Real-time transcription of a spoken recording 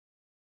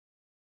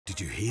Did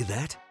you hear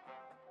that?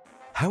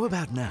 How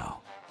about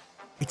now?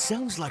 It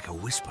sounds like a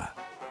whisper.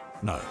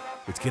 No,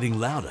 it's getting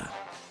louder.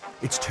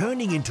 It's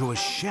turning into a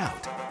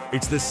shout.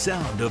 It's the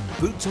sound of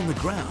boots on the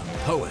ground,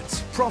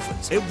 poets,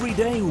 prophets,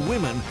 everyday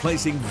women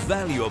placing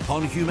value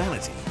upon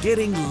humanity,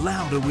 getting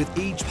louder with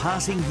each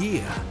passing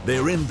year.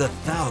 They're in the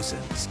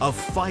thousands, a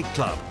fight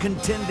club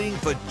contending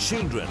for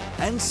children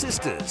and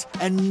sisters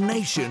and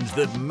nations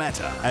that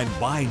matter. And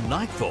by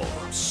nightfall,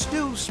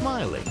 still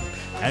smiling.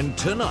 And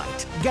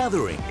tonight,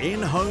 gathering in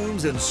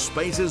homes and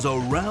spaces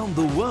around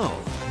the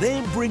world,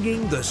 they're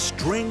bringing the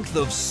strength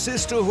of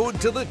sisterhood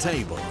to the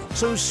table.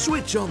 So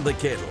switch on the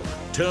kettle,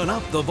 turn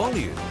up the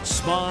volume,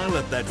 smile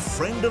at that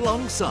friend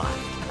alongside,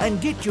 and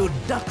get your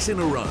ducks in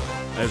a row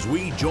as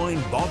we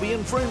join Bobbie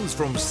and friends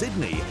from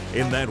Sydney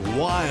in that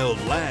wild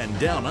land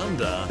down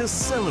under to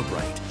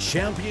celebrate,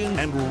 champion,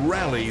 and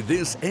rally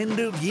this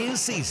end-of-year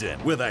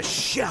season with a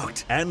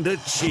shout and a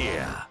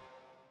cheer.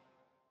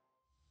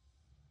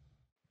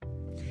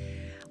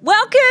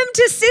 Welcome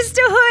to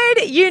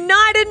Sisterhood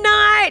United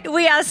Night.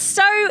 We are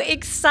so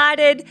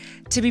excited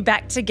to be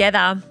back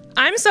together.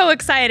 I'm so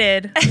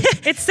excited.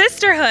 It's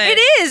Sisterhood. It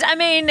is. I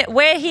mean,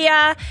 we're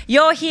here.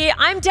 You're here.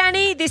 I'm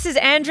Dani. This is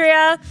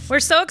Andrea. We're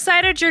so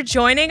excited you're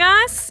joining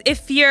us.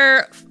 If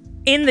you're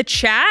in the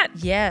chat,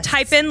 yes,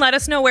 type in, let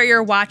us know where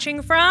you're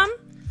watching from.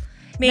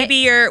 Maybe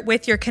you're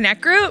with your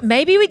Connect group.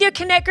 Maybe with your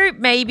Connect group.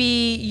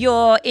 Maybe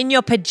you're in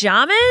your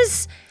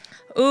pajamas.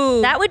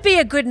 Ooh. That would be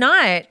a good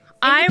night.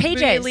 I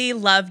really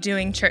love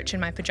doing church in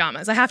my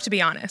pajamas. I have to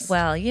be honest.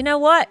 Well, you know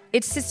what?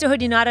 It's Sisterhood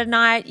United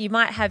Night. You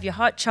might have your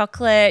hot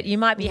chocolate. You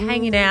might be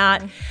hanging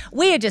out.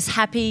 We are just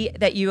happy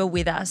that you are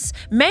with us.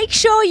 Make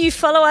sure you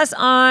follow us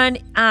on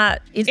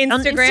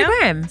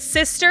Instagram.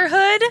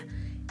 Sisterhood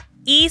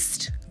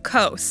East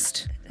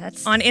Coast.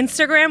 That's on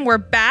Instagram. We're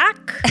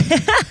back.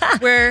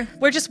 we're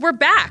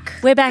back.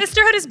 We're back.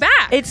 Sisterhood is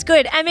back. It's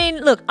good. I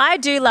mean, look, I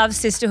do love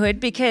Sisterhood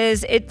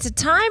because it's a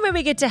time where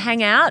we get to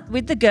hang out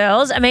with the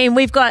girls. I mean,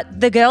 we've got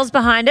the girls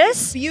behind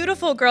us.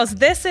 Beautiful girls.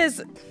 This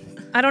is,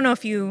 I don't know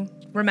if you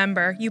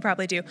remember, you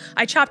probably do.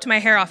 I chopped my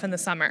hair off in the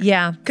summer.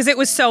 Yeah. Because it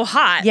was so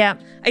hot. Yeah.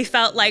 I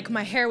felt like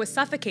my hair was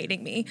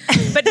suffocating me.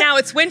 But now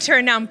it's winter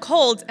and now I'm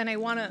cold and I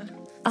want to...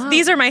 Oh.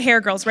 These are my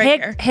hair girls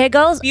here. Hair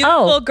girls?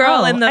 Beautiful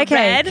girl in the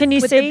red Can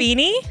you with see? the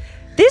beanie.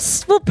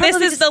 This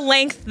is the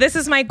length. This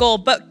is my goal.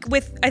 But I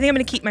think I'm going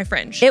to keep my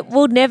fringe. It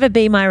will never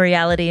be my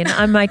reality, and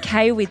I'm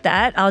okay with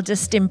that. I'll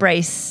just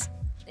embrace.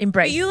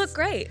 But you look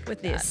great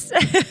with this.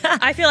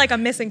 I feel like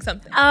I'm missing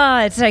something. Oh,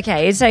 it's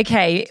okay. It's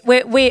okay.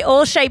 We're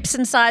all shapes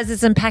and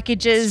sizes and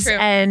packages,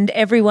 and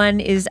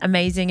everyone is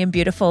amazing and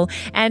beautiful.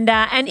 And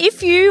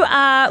if you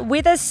are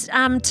with us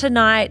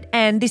tonight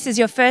and this is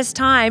your first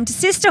time to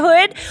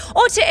Sisterhood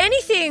or to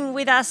anything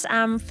with us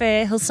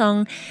for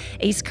Hillsong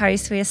East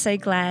Coast, we are so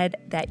glad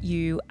that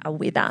you are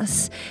with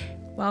us.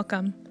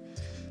 Welcome.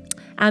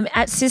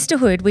 At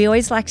Sisterhood, we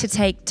always like to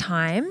take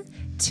time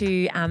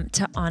to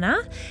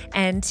honour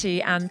and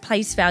to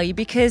place value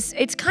because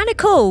it's kind of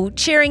cool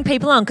cheering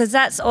people on because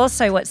that's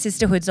also what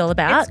Sisterhood's all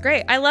about. It's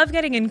great. I love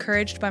getting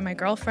encouraged by my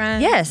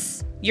girlfriend.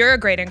 Yes. You're a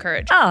great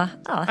encourager. Oh.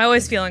 I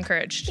always feel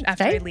encouraged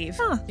after I leave.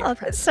 Oh,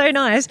 that's so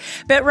nice.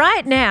 But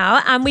right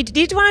now, we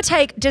did want to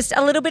take just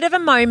a little bit of a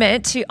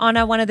moment to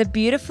honour one of the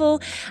beautiful,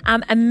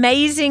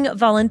 amazing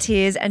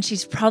volunteers, and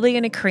she's probably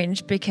going to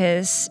cringe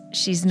because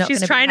she's not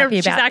going to be happy about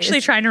this. She's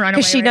actually trying to run away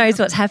because she knows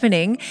what's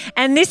happening.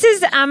 And this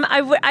is,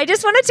 I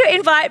just wanted to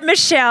invite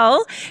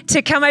Michelle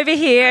to come over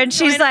here, and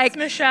she's like,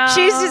 Michelle.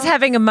 She's just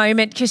having a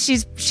moment because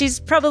she's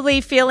probably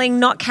feeling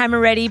not camera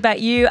ready, but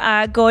you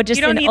are gorgeous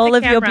in all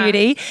of your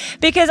beauty.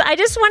 Because I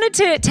just wanted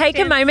to take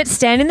a moment,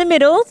 stand in the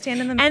middle.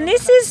 And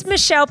this is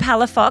Michelle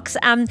Palafox.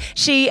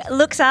 She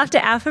looks after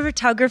our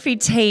photography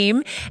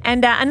team.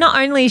 And not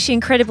only is she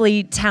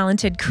incredibly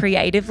talented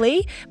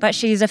creatively, but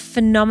she's a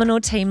phenomenal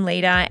team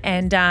leader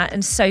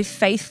and so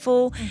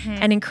faithful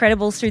and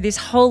incredible through this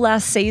whole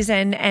last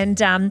season.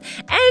 And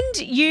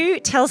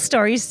you tell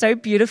stories so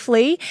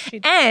beautifully.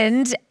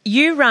 And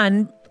you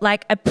run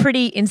like a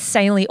pretty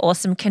insanely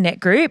awesome Connect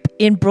group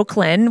in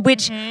Brooklyn,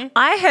 which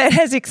I heard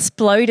has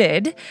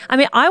exploded. I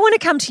mean, I want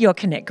to come to your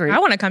Connect group. I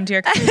want to come to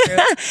your Connect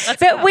group.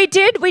 But we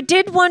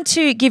did want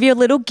to give you a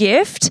little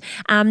gift,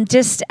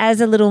 just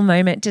as a little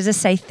moment to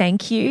just say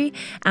thank you.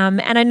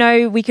 And I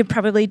know we could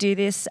probably do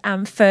this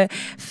for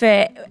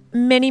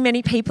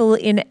many people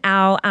in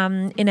our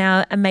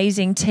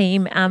amazing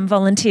team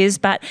volunteers,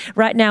 but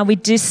right now we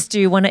just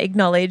do want to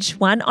acknowledge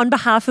one on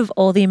behalf of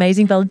all the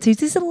amazing volunteers.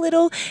 This is a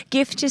little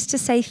gift just to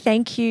say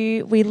thank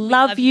you. We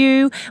love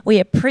you.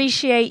 We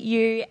appreciate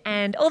you,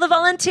 and all the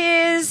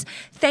volunteers.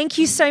 Thank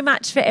you so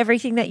much for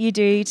everything that you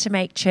do to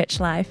make church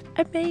life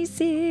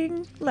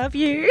amazing. Love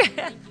you.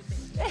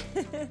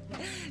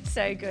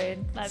 So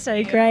good.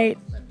 So great.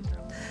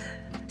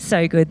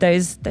 So good.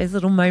 Those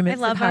little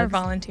moments. I love our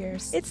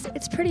volunteers.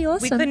 It's pretty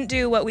awesome. We couldn't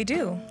do what we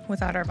do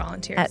without our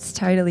volunteers. That's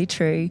totally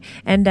true.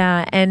 And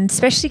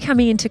especially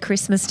coming into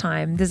Christmas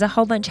time, there's a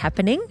whole bunch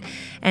happening,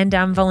 and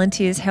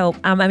volunteers help.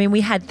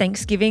 We had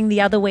Thanksgiving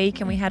the other week,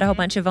 and we had a whole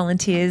bunch of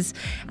volunteers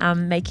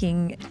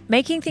making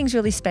things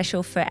really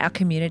special for our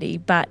community.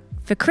 But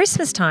for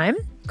Christmas time,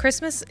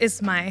 Christmas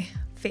is my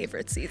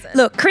favorite season.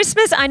 Look,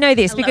 Christmas, I know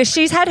this because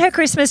she's had her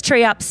Christmas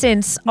tree up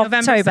since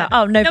November October. 7th.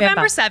 Oh, November.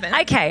 November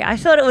 7th. Okay, I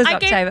thought it was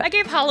October. I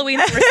gave Halloween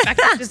the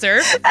respect it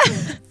deserved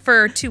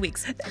for 2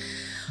 weeks.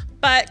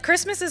 But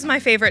Christmas is my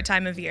favorite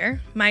time of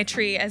year. My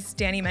tree, as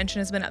Dani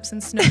mentioned, has been up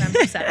since November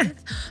 7th.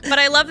 But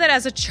I love that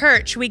as a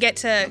church, we get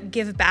to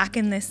give back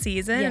in this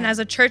season. Yeah. And as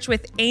a church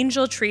with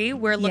Angel Tree,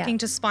 we're looking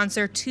to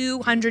sponsor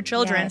 200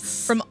 children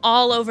from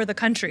all over the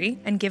country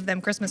and give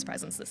them Christmas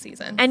presents this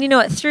season. And you know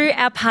what? Through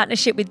our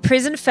partnership with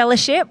Prison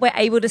Fellowship, we're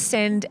able to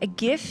send a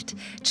gift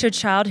to a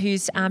child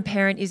whose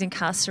parent is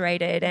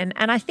incarcerated. And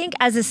I think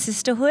as a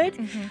sisterhood,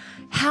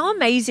 how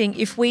amazing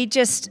if we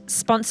just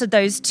sponsored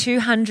those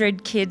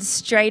 200 kids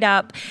straight up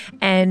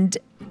and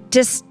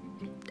just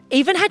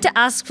even had to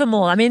ask for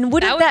more. I mean,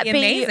 wouldn't that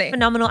be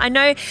phenomenal? I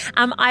know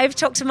I've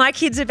talked to my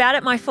kids about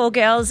it, my 4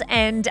 girls,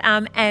 and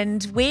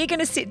we're going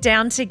to sit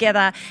down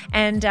together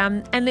and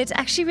it's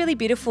actually really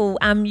beautiful.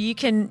 You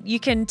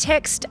can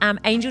text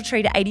Angel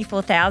Tree to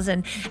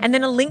 84,000 and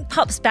then a link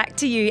pops back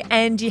to you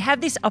and you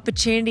have this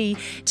opportunity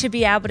to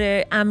be able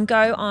to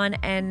go on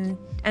and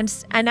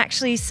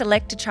actually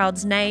select a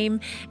child's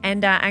name,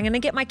 and I'm going to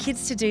get my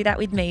kids to do that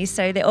with me.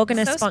 So they're all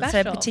going to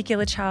sponsor a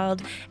particular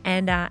child,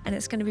 and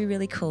it's going to be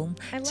really cool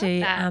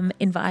to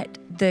invite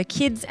the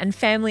kids and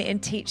family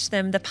and teach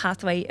them the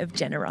pathway of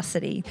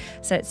generosity.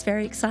 So it's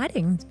very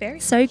exciting. It's very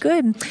so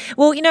good.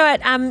 Well, you know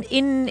what?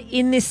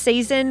 In this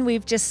season,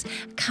 we've just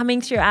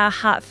coming through our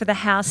Heart for the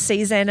House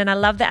season, and I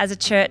love that as a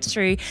church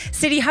through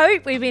City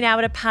Hope, we've been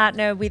able to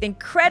partner with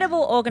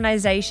incredible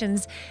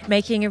organisations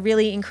making a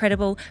really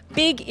incredible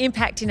big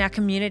impact in our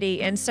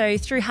community. And so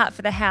through Heart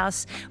for the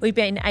House, we've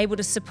been able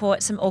to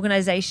support some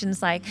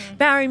organisations like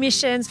Bowery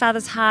Missions,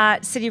 Father's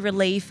Heart, City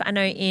Relief. I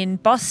know in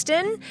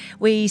Boston,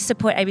 we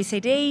support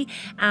ABCD.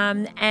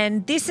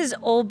 And this has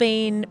all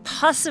been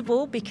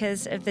possible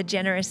because of the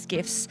generous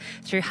gifts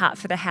through Heart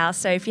for the House.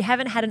 So if you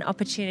haven't had an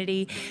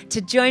opportunity to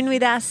join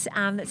with us,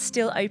 it's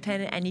still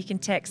open, and you can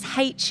text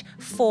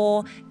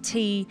H4TH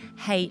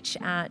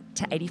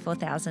to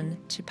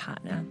 84,000 to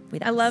partner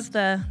with us. I love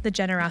the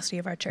generosity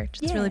of our church.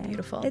 It's really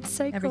beautiful.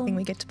 It's so everything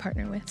we get to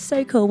partner with.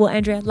 So cool. Well,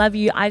 Andrea, love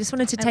you. I just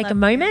wanted to take a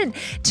moment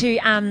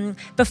to,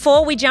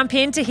 before we jump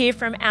in, to hear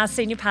from our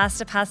senior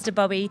pastor, Pastor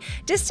Bobbie,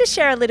 just to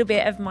share a little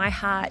bit of my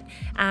heart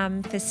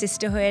for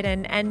sisterhood.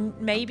 And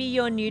maybe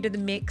you're new to the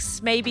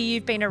mix. Maybe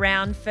you've been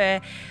around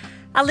for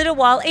a little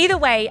while. Either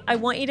way, I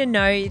want you to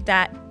know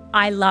that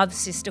I love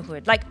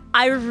sisterhood. Like,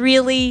 I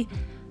really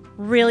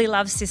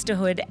love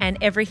sisterhood and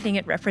everything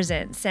it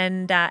represents.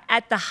 And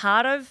at the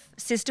heart of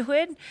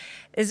sisterhood,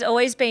 there's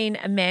always been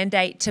a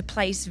mandate to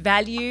place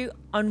value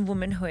on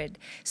womanhood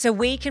so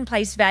we can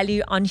place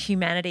value on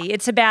humanity.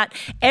 It's about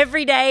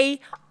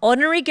everyday,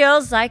 ordinary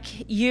girls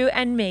like you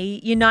and me,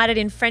 united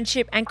in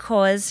friendship and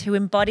cause, who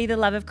embody the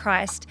love of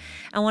Christ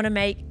and want to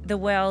make the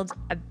world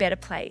a better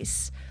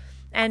place.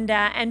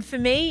 And for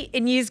me,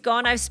 in years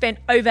gone, I've spent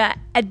over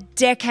a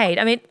decade.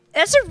 I mean,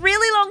 that's a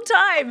really long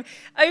time.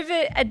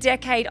 Over a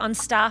decade on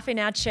staff in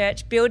our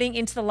church, building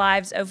into the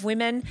lives of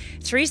women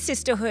through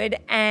sisterhood,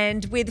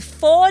 and with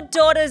 4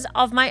 daughters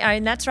of my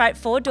own. That's right,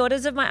 4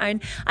 daughters of my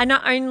own. I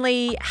not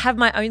only have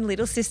my own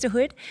little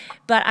sisterhood,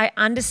 but I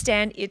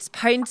understand its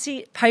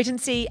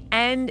potency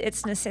and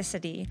its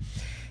necessity.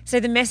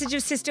 So the message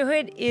of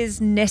sisterhood is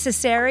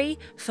necessary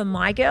for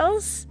my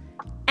girls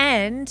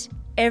and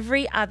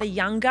every other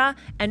younger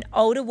and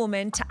older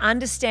woman to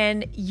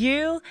understand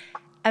you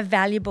are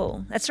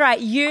valuable. That's right.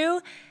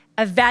 You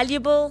are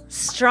valuable,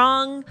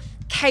 strong,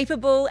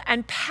 capable,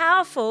 and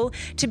powerful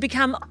to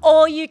become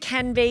all you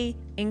can be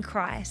in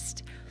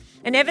Christ.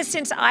 And ever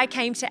since I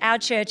came to our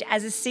church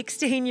as a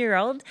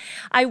 16-year-old,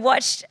 I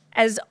watched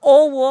as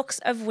all walks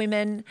of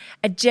women,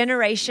 a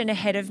generation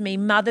ahead of me,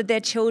 mothered their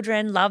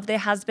children, loved their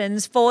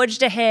husbands,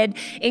 forged ahead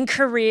in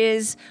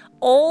careers,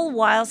 all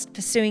whilst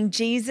pursuing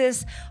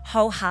Jesus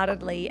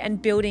wholeheartedly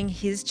and building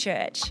his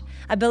church.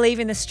 I believe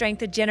in the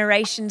strength of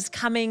generations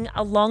coming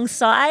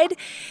alongside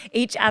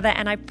each other,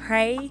 and I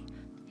pray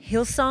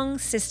Hillsong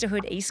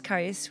Sisterhood East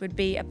Coast would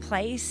be a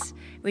place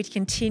we'd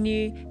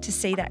continue to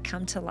see that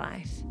come to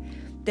life.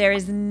 There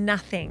is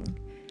nothing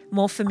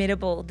more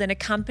formidable than a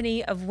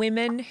company of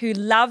women who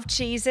love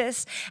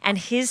Jesus and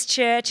his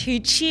church, who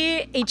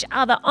cheer each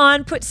other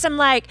on, put some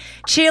like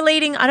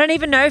cheerleading, I don't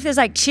even know if there's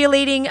like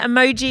cheerleading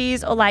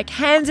emojis or like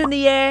hands in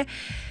the air,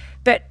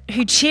 but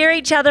who cheer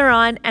each other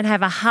on and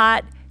have a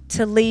heart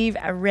to leave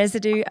a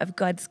residue of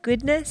God's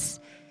goodness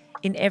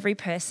in every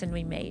person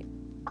we meet.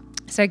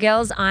 So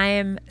girls, I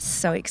am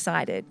so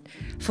excited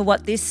for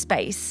what this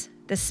space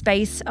the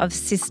space of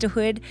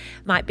sisterhood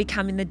might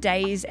become in the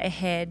days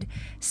ahead.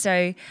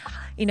 So,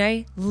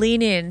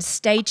 lean in,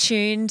 stay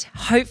tuned.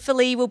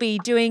 Hopefully we'll be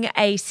doing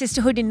a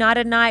Sisterhood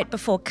United night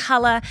before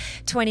Colour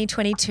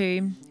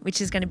 2022, which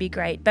is going to be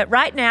great. But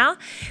right now,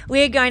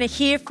 we're going to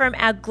hear from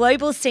our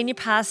global senior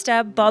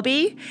pastor,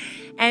 Bobbie.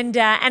 And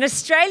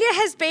Australia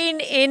has been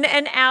in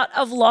and out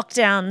of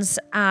lockdowns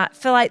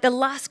for like the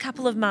last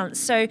couple of months.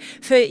 So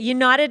for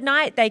United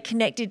Night, they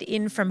connected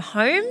in from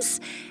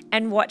homes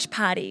and watch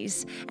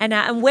parties.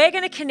 And we're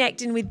going to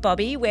connect in with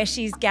Bobbie, where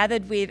she's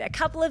gathered with a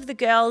couple of the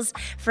girls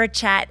for a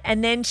chat.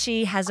 And then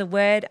she has a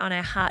word on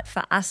her heart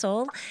for us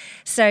all.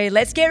 So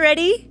let's get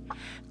ready.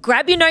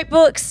 Grab your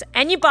notebooks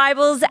and your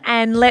Bibles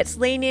and let's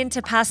lean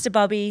into Pastor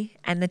Bobbie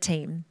and the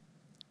team.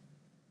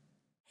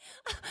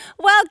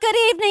 Well, good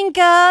evening,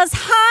 girls.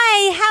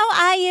 Hi, how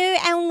are you?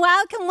 And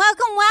welcome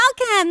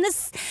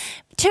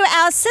to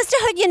our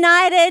Sisterhood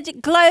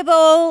United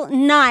Global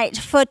Night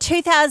for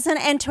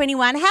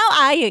 2021.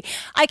 How are you?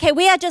 Okay,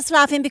 we are just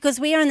laughing because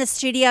we are in the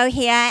studio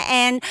here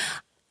and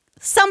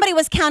somebody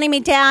was counting me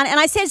down and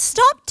I said,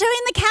 stop doing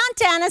the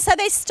countdown. And so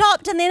they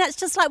stopped and then it's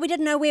just like we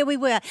didn't know where we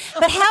were.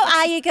 But how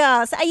are you,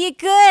 girls? Are you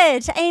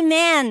good?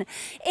 Amen.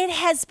 It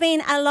has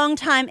been a long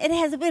time. It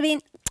has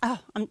been,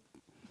 I'm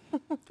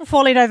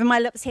falling over my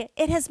lips here.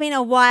 It has been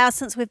a while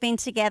since we've been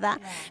together.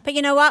 Yeah. But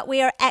you know what? We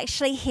are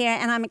actually here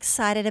and I'm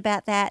excited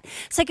about that.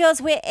 So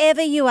girls,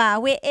 wherever you are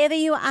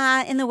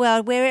in the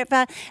world,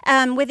 wherever,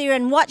 whether you're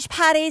in watch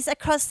parties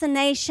across the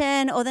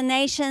nation or the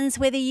nations,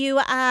 whether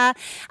you are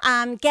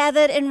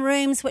gathered in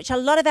rooms, which a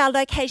lot of our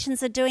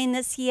locations are doing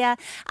this year,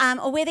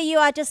 or whether you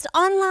are just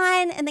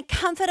online in the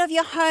comfort of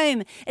your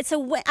home. It's a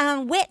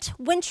wet,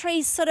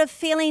 wintry sort of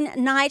feeling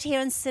night here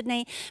in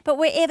Sydney. But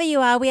wherever you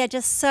are, we are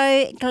just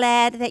so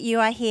glad that you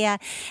are here.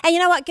 And you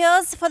know what,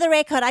 girls, for the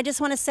record, I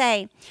just want to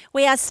say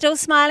we are still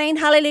smiling.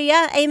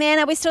 Hallelujah. Amen.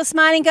 Are we still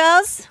smiling,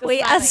 girls?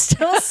 We are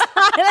still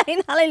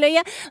smiling.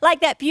 Hallelujah. Like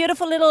that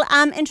beautiful little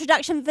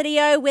introduction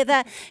video where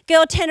the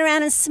girl turned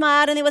around and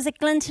smiled and there was a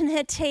glint in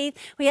her teeth.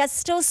 We are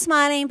still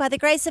smiling. By the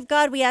grace of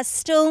God, we are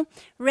still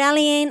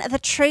rallying the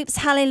troops.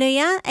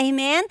 Hallelujah.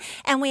 Amen.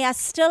 And we are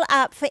still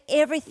up for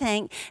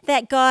everything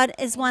that God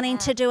is wanting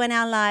to do in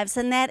our lives.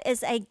 And that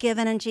is a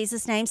given in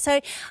Jesus' name. So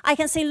I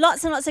can see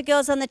lots and lots of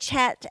girls on the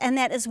chat, and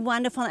that is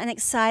wonderful and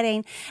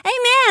exciting.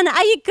 Amen.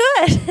 Are you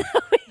good?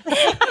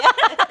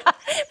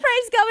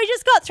 Praise God. We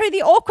just got through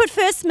the awkward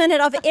first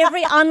minute of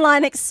every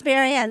online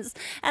experience.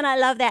 And I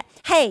love that.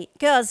 Hey,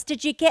 girls,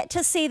 did you get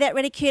to see that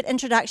really cute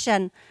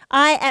introduction?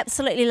 I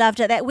absolutely loved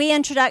it, that wee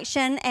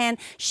introduction, and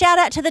shout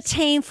out to the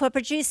team for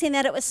producing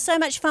that. It was so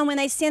much fun when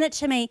they sent it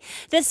to me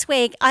this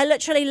week. I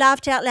literally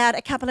laughed out loud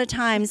a couple of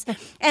times,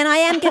 and I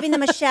am giving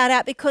them a shout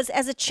out because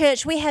as a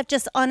church, we have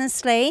just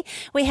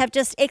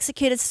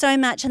executed so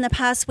much in the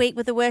past week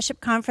with the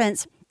worship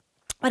conference,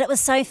 but it was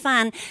so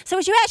fun. So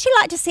would you actually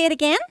like to see it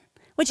again?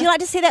 Would you like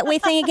to see that wee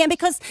thing again?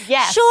 Because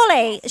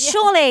surely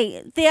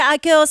there are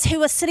girls who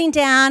were sitting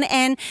down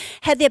and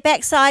had their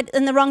backside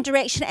in the wrong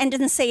direction and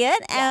didn't see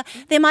it.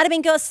 There might have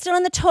been girls still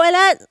in the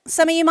toilet.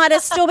 Some of you might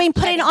have still been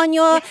turning on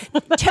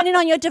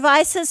your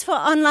devices for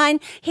online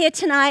here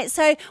tonight.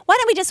 So why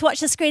don't we just watch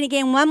the screen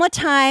again one more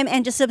time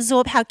and just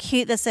absorb how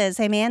cute this is.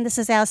 Amen. This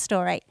is our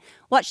story.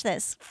 Watch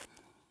this.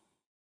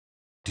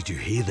 Did you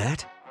hear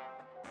that?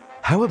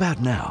 How about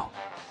now?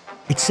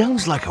 It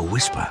sounds like a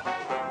whisper.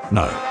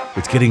 No,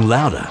 it's getting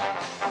louder.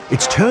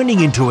 It's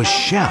turning into a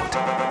shout.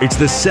 It's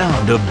the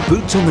sound of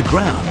boots on the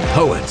ground,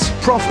 poets,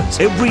 prophets,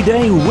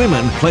 everyday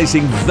women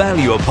placing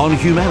value upon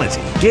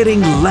humanity,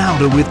 getting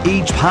louder with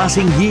each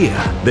passing year.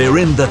 They're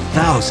in the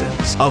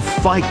thousands, a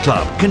fight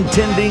club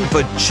contending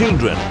for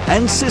children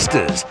and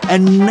sisters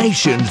and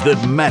nations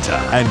that matter.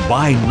 And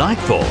by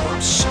nightfall,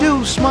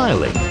 still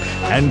smiling.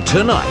 And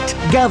tonight,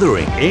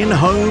 gathering in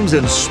homes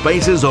and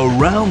spaces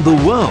around the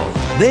world,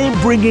 they're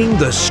bringing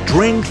the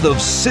strength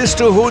of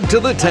sisterhood to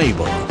the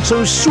table.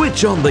 So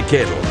switch on the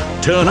kettle,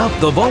 turn up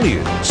the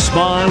volume,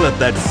 smile at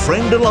that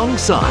friend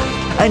alongside,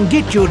 and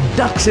get your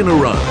ducks in a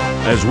row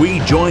as we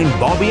join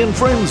Bobbie and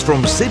friends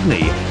from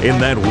Sydney in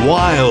that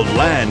wild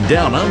land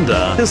down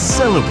under to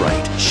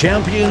celebrate,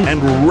 champion,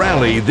 and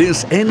rally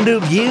this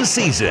end-of-year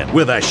season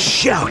with a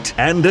shout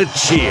and a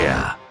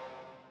cheer.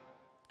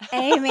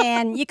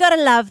 Amen. You got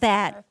to love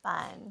that.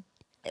 Fun.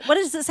 What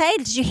does it say?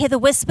 Did you hear the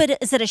whisper?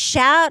 Is it a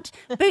shout?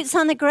 Boots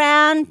on the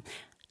ground?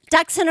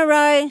 Ducks in a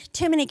row?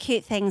 Too many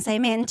cute things.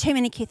 Amen. Too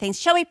many cute things.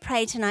 Shall we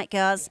pray tonight,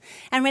 girls,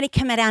 and really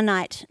commit our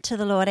night to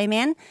the Lord?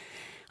 Amen.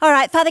 All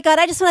right, Father God,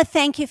 I just want to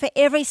thank you for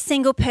every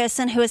single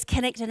person who is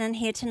connected in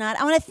here tonight.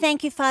 I want to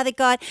thank you, Father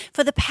God,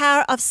 for the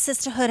power of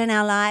sisterhood in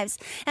our lives.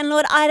 And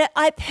Lord,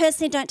 I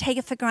personally don't take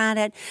it for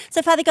granted.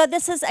 So, Father God,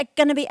 this is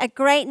going to be a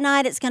great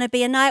night. It's going to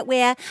be a night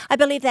where I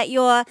believe that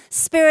your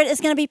Spirit is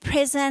going to be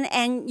present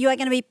and you are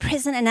going to be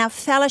present in our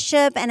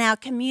fellowship and our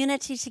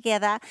community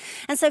together.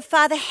 And so,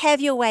 Father, have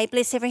your way.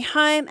 Bless every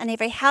home and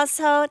every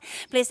household.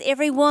 Bless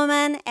every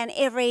woman and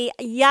every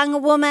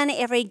young woman,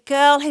 every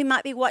girl who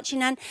might be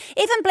watching, and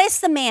even bless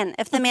the men men,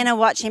 if the men are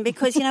watching,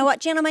 because you know what,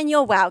 gentlemen,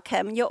 you're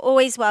welcome. You're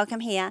always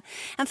welcome here.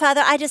 And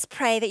Father, I just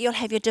pray that you'll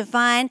have your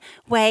divine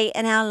way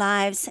in our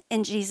lives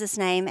in Jesus'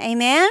 name.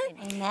 Amen?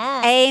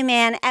 Amen.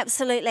 Amen.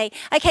 Absolutely.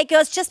 Okay,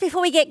 girls, just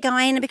before we get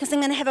going, because I'm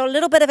going to have a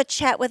little bit of a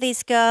chat with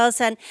these girls,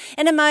 and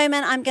in a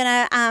moment I'm going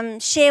to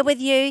share with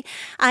you.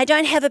 I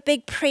don't have a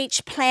big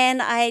preach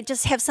planned. I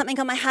just have something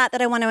on my heart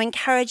that I want to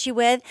encourage you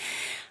with.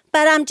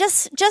 But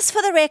just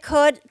for the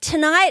record,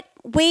 tonight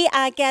we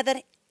are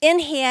gathered in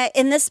here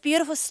in this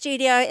beautiful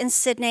studio in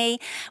Sydney.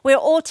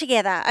 We're all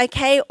together,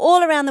 okay?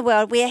 All around the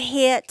world, we're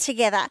here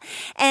together.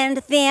 And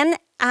then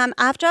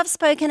after I've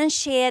spoken and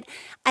shared,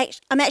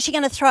 I'm actually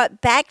going to throw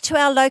it back to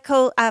our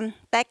local,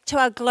 back to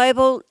our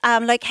global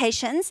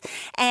locations,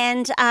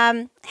 and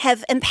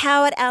have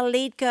empowered our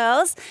lead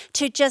girls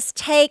to just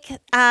take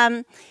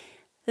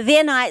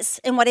their nights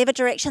in whatever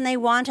direction they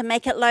want and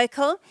make it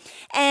local.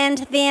 And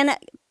then,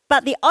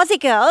 but the Aussie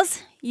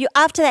girls,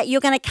 after that,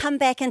 you're going to come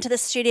back into the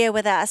studio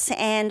with us.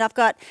 And I've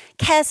got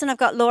Cass and I've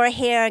got Laura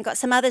here and got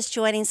some others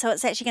joining, so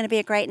it's actually going to be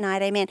a great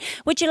night. Amen.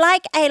 Would you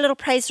like a little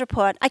praise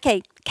report?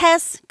 Okay,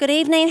 Cass, good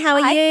evening. How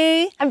are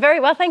you? I'm very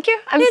well, thank you.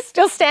 I'm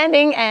still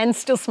standing and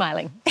still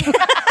smiling.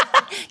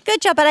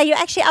 Good job. But are you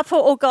actually up for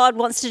all God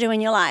wants to do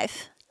in your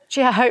life?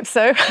 Gee, I hope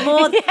so.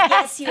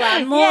 Yes, you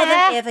are. More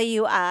than ever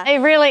you are. I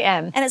really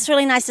am. And it's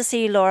really nice to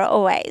see you, Laura,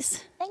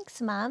 always. Thanks,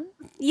 Mum.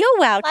 You're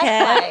welcome.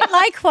 Likewise.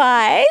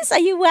 Likewise. Are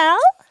you well?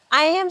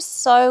 I am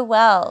so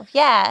well.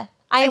 Yeah,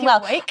 I am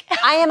well. Awake?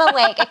 I am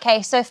awake.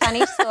 Okay, so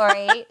funny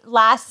story.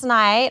 Last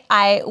night,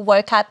 I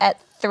woke up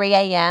at 3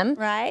 a.m.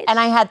 Right. And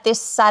I had this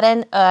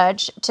sudden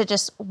urge to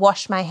just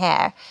wash my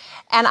hair.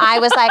 And I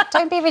was like,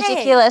 don't be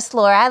ridiculous,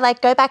 Laura.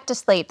 Like, go back to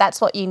sleep. That's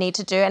what you need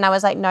to do. And I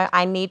was like, no,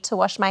 I need to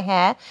wash my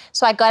hair.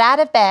 So I got out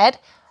of bed.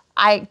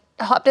 I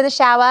hopped in the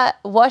shower,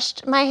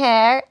 washed my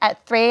hair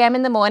at 3 a.m.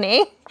 in the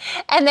morning,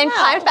 and then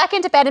climbed back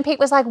into bed. And Pete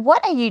was like,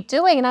 what are you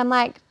doing? And I'm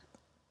like,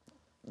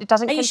 it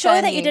doesn't concern you. Are you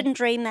sure that you didn't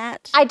dream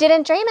that? I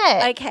didn't dream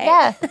it. Okay.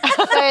 Yeah.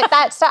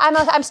 So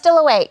I'm still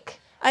awake.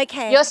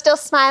 Okay. You're still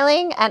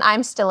smiling and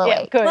I'm still awake.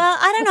 Yeah, good. Well,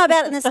 I don't know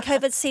about in this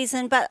COVID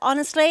season, but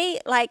honestly,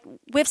 like,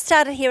 we've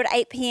started here at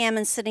 8 p.m.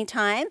 in Sydney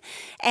time,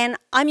 and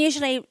I'm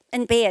usually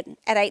in bed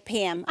at 8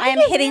 p.m. I am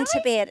heading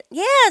to bed.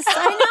 Yes,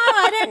 I know.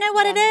 I don't know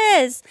what it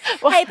is.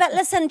 Hey, but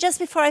listen, just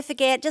before I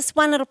forget, just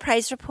one little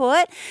praise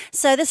report.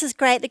 So this is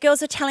great. The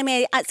girls are telling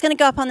me it's going to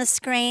go up on the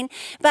screen.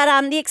 But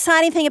the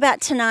exciting thing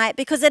about tonight,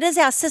 because it is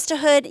our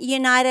Sisterhood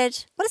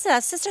United, what is it, our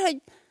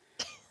Sisterhood,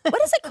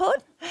 what is it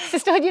called?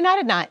 Sisterhood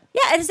United Night.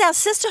 Yeah, it is our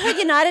Sisterhood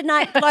United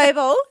Night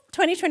Global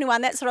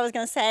 2021. That's what I was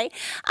going to say.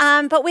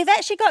 But we've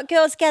actually got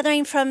girls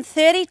gathering from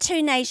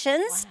 32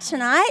 nations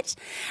tonight.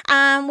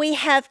 We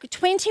have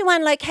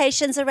 21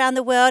 locations around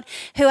the world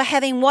who are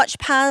having watch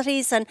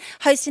parties and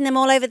hosting them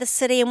all over the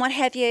city and what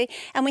have you.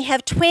 And we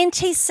have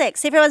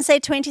 26. Everyone say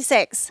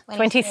 26.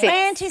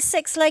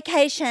 26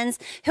 locations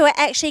who are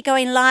actually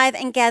going live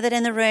and gathered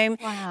in the room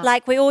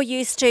like we all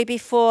used to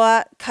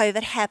before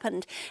COVID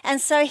happened.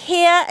 And so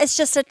here is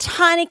just a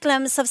tiny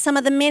glimpse of some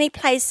of the many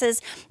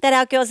places that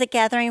our girls are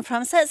gathering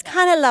from. So it's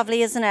kind of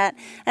lovely, isn't it?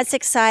 It's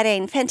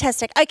exciting.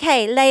 Fantastic.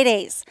 Okay,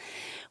 ladies,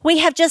 we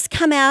have just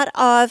come out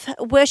of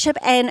Worship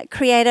and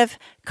Creative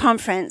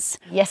Conference.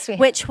 Yes, we have.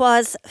 Which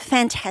was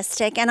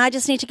fantastic. And I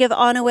just need to give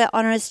honour where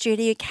honour is due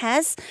to you,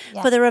 Kaz,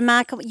 for the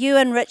remarkable, you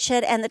and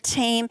Richard and the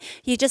team,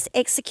 you just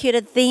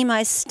executed the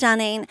most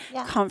stunning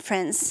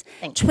conference.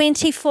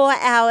 24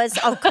 hours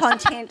of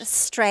content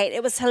straight.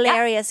 It was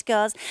hilarious,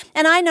 girls.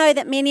 And I know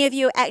that many of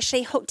you are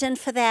actually hooked in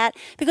for that,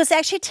 because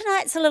actually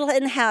tonight's a little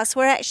in-house.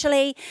 We're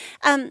actually,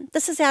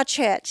 this is our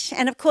church.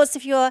 And of course,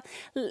 if you're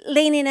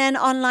leaning in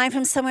online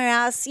from somewhere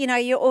else, you know,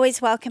 you're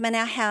always welcome in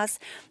our house.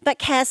 But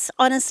Cass,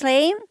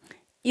 honestly,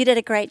 you did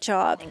a great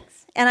job.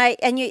 Thanks.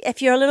 And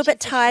if you're a little bit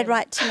tired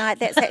right tonight,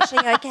 that's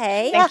actually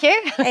okay. Thank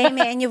you.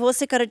 Amen. You've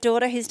also got a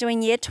daughter who's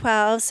doing year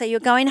 12, so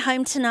you're going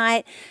home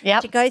tonight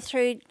to go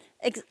through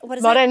what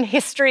is modern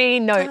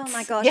history notes. Oh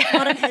my gosh,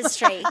 modern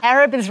history.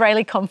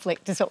 Arab-Israeli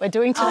conflict is what we're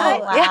doing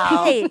tonight. Oh,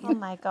 wow. Hey. Oh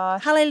my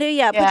gosh.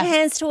 Hallelujah. Put your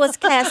hands towards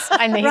Cass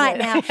right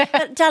now.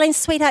 But darling,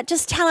 sweetheart,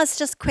 just tell us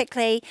just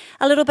quickly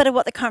a little bit of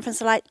what the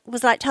conference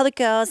was like. Tell the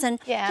girls and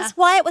just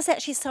why it was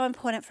actually so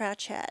important for our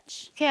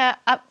church. Yeah,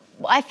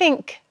 I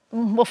think,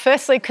 well,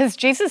 firstly, because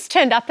Jesus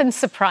turned up and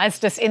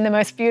surprised us in the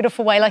most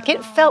beautiful way. Like,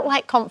 it felt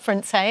like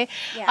conference, hey?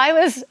 Yeah. I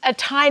was a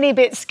tiny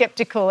bit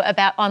sceptical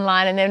about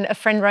online, and then a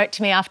friend wrote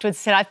to me afterwards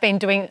and said, I've been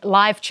doing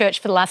live church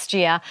for the last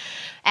year,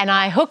 and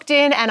I hooked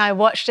in and I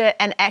watched it,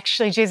 and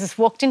actually Jesus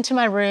walked into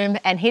my room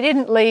and he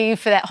didn't leave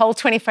for that whole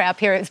 24-hour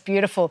period. It was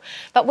beautiful.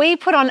 But we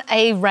put on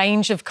a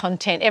range of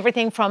content,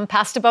 everything from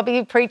Pastor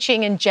Bobbie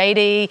preaching and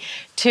JD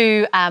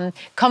to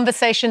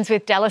conversations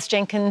with Dallas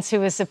Jenkins, who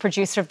was the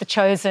producer of The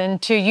Chosen,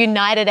 to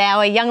United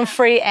Hour, Young and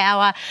Free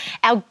Hour.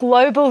 Our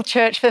global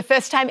church, for the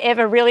first time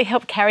ever, really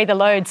helped carry the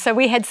load. So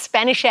we had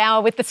Spanish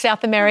Hour with the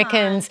South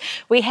Americans.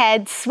 We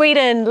had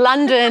Sweden,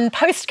 London,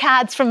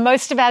 postcards from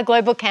most of our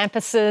global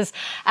campuses.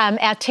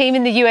 Our team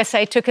in the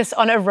USA took us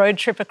on a road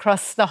trip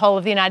across the whole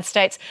of the United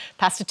States.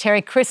 Pastor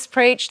Terry Chris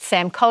preached,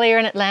 Sam Collier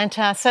in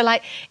Atlanta. So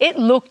it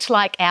looked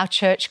like our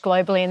church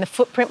globally, and the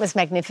footprint was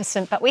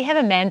magnificent, but we have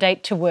a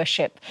mandate to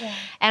worship. Yeah.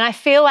 And I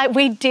feel like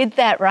we did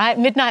that, right?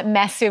 Midnight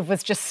Massive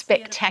was just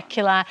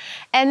spectacular.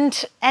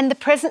 And the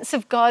presence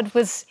of God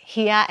was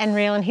here and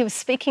real, and he was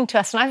speaking to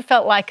us. And I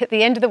felt like at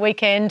the end of the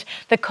weekend,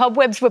 the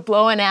cobwebs were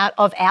blowing out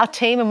of our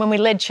team. And when we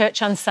led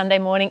church on Sunday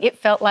morning, it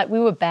felt like we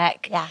were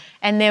back. Yeah.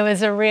 And there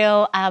was a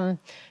real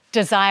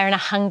desire and a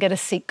hunger to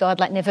seek God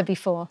like never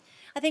before.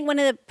 I think one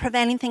of the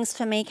prevailing things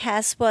for me,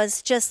 Cass,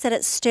 was just that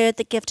it stirred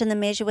the gift and the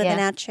measure within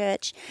our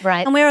church.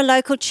 Right. And we're a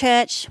local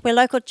church. We're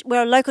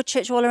a local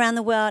church all around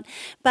the world,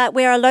 but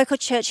we're a local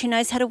church who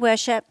knows how to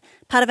worship.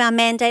 Part of our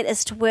mandate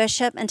is to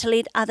worship and to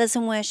lead others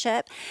in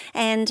worship.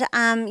 And,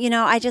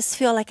 I just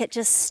feel like it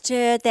just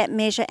stirred that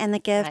measure and the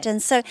gift. Right.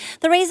 And so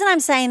the reason I'm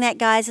saying that,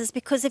 guys, is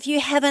because if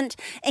you haven't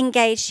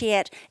engaged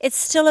yet, it's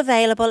still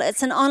available.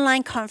 It's an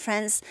online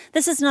conference.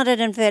 This is not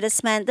an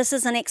advertisement. This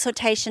is an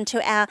exhortation to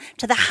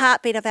the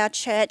heartbeat of our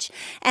church.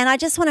 And I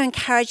just want to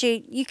encourage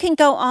you, you can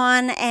go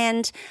on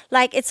and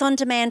it's on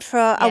demand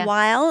for a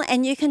while,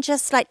 and you can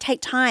just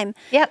take time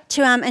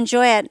to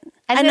enjoy it.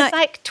 And there's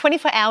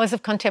 24 hours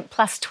of content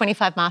plus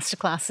 25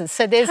 masterclasses.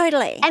 So there's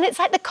totally. And it's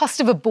like the cost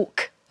of a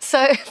book.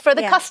 So for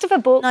the cost of a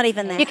book, not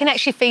even that, you can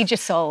actually feed your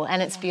soul,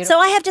 and it's beautiful. So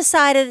I have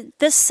decided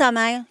this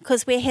summer,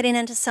 because we're heading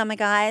into summer,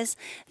 guys,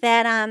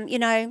 that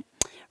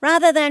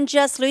rather than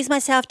just lose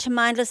myself to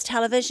mindless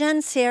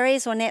television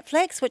series or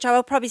Netflix, which I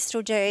will probably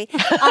still do,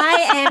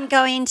 I am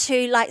going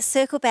to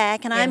circle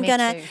back, and I'm going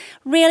to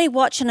really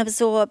watch and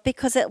absorb,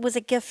 because it was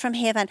a gift from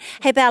heaven.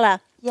 Hey,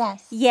 Bella.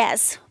 Yes.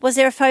 Yes. Was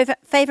there a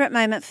favorite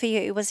moment for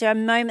you? Was there a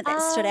moment that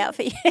stood out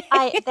for you?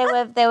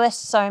 There were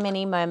so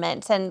many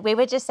moments, and we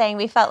were just saying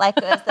we felt like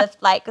it was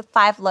the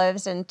 5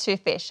 loaves and 2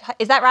 fish.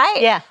 Is that right?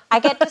 Yeah. I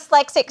get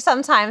dyslexic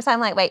sometimes. I'm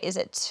like, wait, is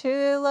it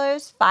 2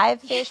 loaves,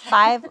 5 fish,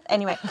 5?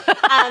 Anyway,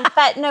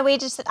 but no,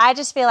 I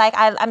just feel like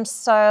I'm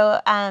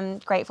so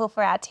grateful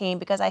for our team,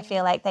 because I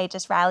feel like they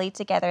just rallied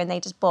together and they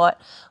just brought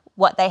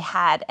what they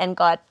had, and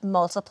God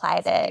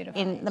multiplied it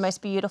in the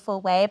most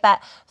beautiful way.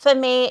 But for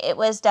me, it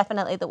was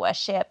definitely the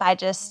worship. I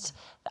just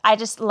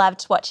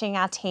loved watching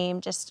our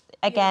team just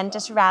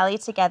rally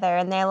together,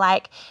 and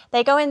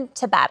they go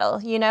into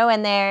battle,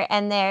 and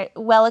they're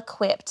well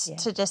equipped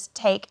to just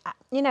take,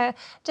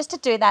 just to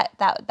do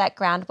that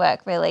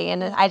groundwork really.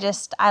 And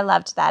I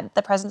loved that.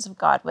 The presence of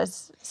God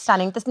was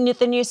stunning.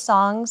 The new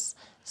songs,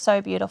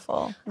 so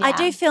beautiful. Yeah. I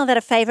do feel that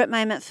a favorite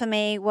moment for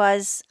me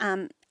was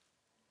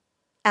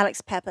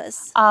Alex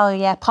Pappas. Oh,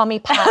 yeah, Pommy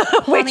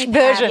Pap. Which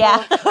version?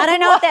 Yeah. I don't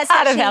know if that's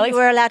actually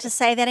we're allowed to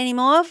say that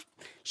anymore.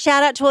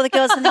 Shout out to all the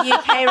girls in the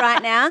UK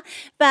right now.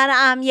 But,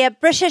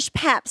 British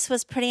Paps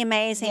was pretty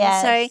amazing.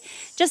 Yes. So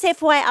just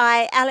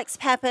FYI, Alex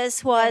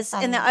Pappas was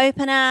in the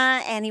opener,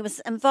 and he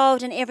was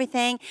involved in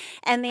everything.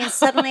 And then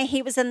suddenly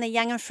he was in the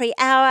Young and Free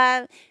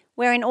Hour,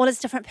 wearing all his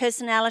different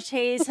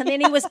personalities, and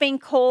then he was being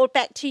called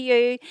back to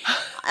you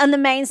on the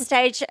main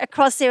stage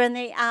across there in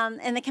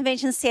the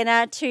convention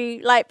centre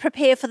to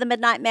prepare for the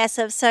Midnight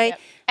Massive. So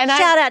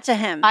shout out to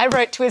him. I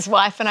wrote to his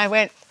wife and I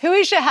went, "Who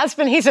is your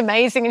husband? He's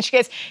amazing." And she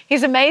goes,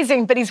 "He's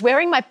amazing, but he's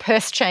wearing my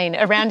purse chain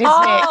around his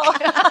neck."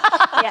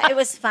 Yeah, it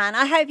was fun.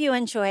 I hope you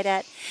enjoyed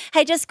it.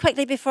 Hey, just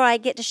quickly before I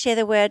get to share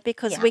the word,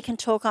 because we can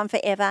talk on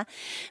forever.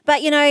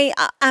 But,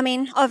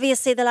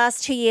 obviously the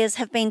last 2 years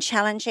have been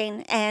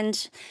challenging,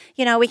 and,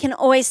 we can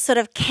always sort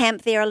of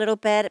camp there a little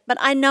bit. But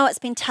I know it's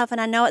been tough,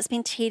 and I know it's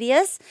been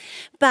tedious.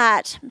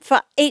 But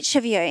for each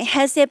of you,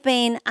 has there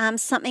been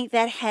something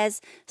that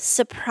has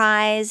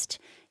surprised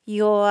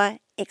your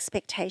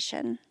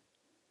expectation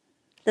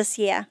this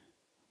year?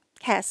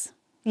 Cass?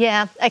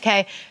 Yeah,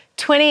 okay.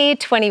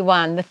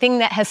 2021, the thing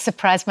that has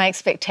surprised my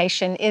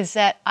expectation is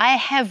that I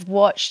have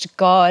watched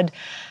God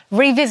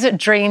revisit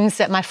dreams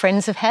that my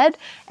friends have had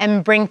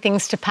and bring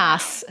things to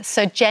pass.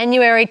 So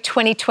January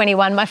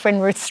 2021, my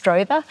friend Ruth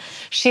Strother,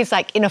 she's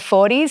in her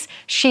 40s.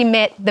 She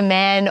met the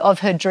man of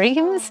her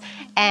dreams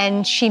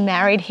and she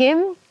married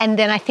him. And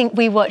then I think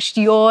we watched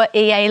your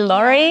EA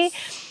Laurie,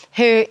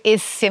 who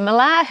is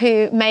similar,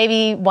 who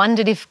maybe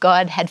wondered if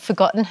God had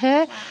forgotten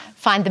her,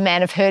 find the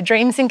man of her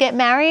dreams and get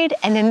married.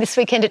 And then this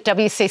weekend at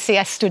WCC,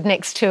 I stood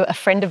next to a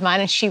friend of mine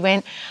and she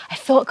went, "I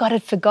thought God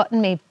had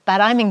forgotten me,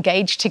 but I'm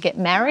engaged to get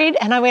married."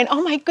 And I went,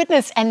 "Oh my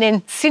goodness." And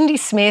then Cindy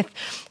Smith,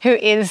 who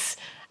is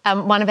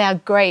one of our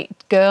great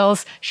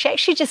girls, she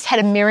actually just had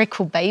a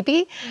miracle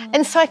baby.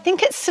 And so I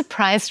think it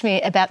surprised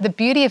me about the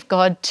beauty of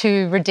God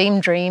to redeem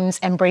dreams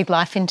and breathe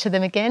life into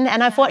them again.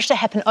 And I've watched it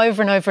happen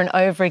over and over and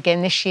over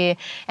again this year,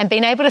 and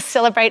been able to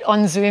celebrate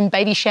on Zoom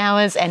baby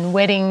showers and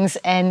weddings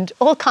and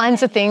all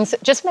kinds of things.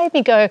 It just made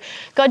me go,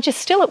 God, you're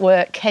still at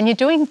work and you're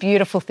doing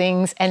beautiful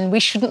things, and we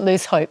shouldn't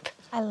lose hope.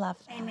 I love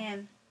that.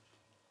 Amen.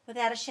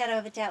 Without a shadow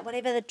of a doubt,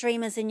 whatever the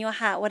dream is in your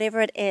heart,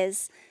 whatever it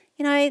is,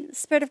 the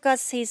Spirit of God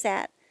sees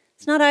that.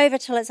 It's not over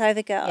till it's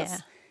over, girls. Yeah.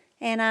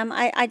 And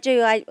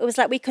it was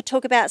like we could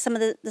talk about some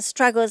of the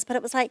struggles, but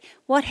it was like,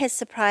 what has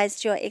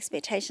surprised your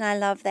expectation? I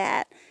love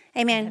that.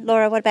 Amen.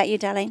 Laura, what about you,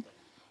 darling?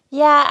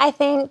 Yeah, I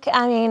think,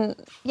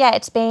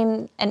 it's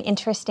been an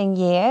interesting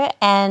year,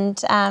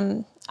 and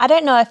I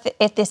don't know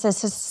if this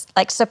has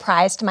like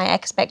surprised my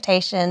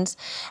expectations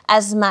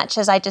as much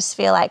as I just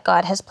feel like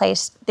God has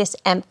placed this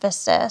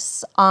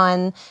emphasis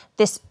on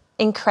this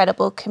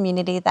incredible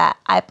community that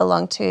I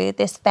belong to,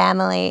 this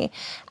family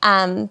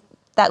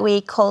that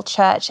we call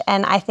church.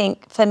 And I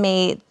think for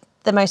me,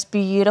 the most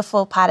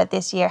beautiful part of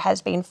this year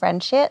has been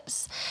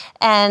friendships,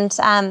 and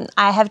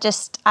I have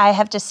just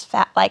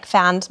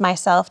found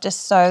myself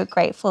just so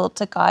grateful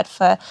to God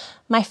for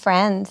my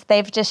friends.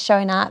 They've just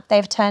shown up,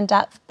 they've turned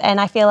up, and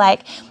I feel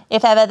like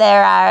if ever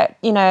there are,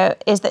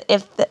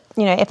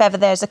 if ever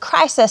there's a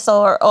crisis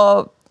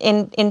or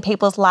in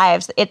people's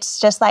lives, it's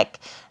just like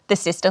the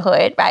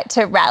sisterhood, right?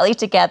 To rally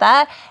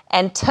together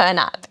and turn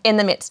up in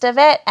the midst of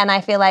it. And I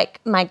feel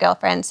like my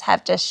girlfriends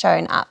have just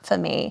shown up for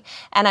me.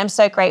 And I'm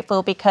so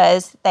grateful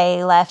because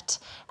they left,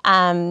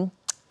 little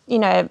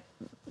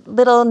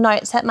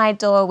notes at my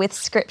door with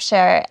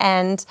scripture.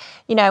 And,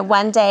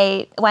 one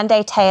day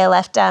Taya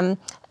left, a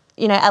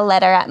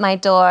letter at my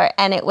door,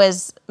 and it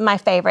was my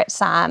favorite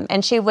psalm.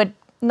 And she would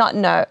not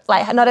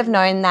have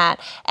known that.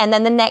 And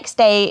then the next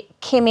day,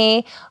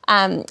 Kimmy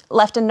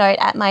left a note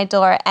at my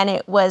door, and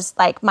it was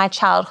like my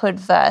childhood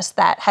verse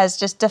that has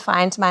just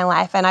defined my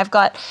life. And I've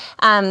got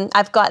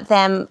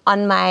them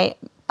on my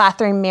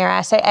bathroom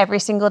mirror. So every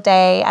single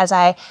day as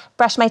I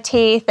brush my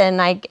teeth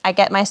and I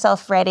get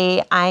myself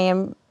ready, I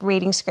am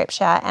reading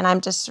scripture, and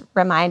I'm just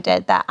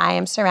reminded that I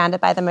am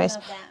surrounded by the most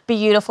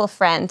beautiful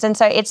friends. And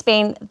so it's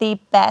been the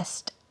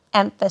best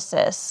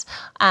emphasis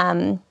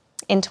in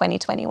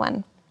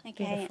 2021.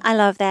 Okay, I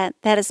love that.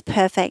 That is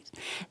perfect.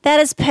 That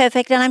is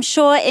perfect. And I'm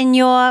sure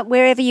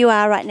wherever you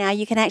are right now,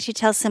 you can actually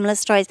tell similar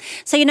stories.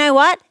 So you know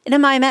what? In a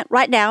moment,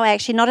 right now,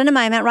 actually not in a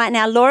moment, right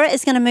now, Laura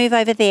is going to move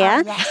over there.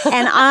 Oh, yes.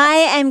 And I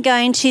am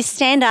going to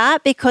stand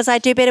up because I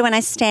do better when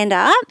I stand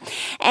up.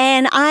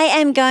 And I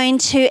am going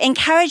to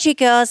encourage you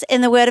girls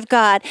in the Word of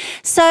God.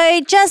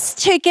 So just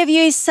to give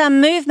you some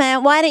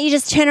movement, why don't you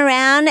just turn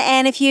around,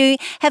 and if you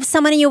have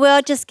someone in your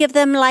world, just give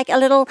them like a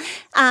little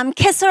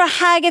kiss or a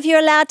hug if you're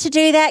allowed to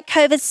do that.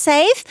 COVID's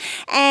safe,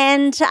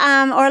 and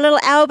or a little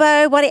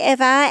elbow,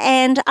 whatever.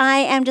 And I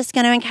am just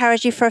going to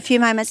encourage you for a few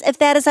moments, if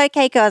that is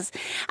okay, guys.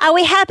 Are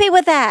we happy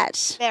with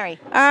that? Very.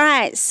 All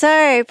right.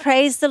 So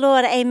praise the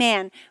Lord.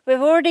 Amen.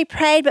 We've already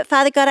prayed, but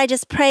Father God, I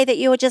just pray that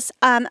you will just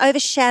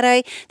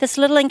overshadow this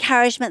little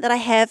encouragement that I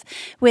have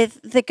with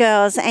the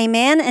girls.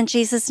 Amen. In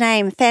Jesus'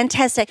 name.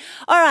 Fantastic.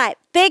 All right.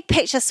 Big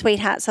picture,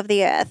 sweethearts of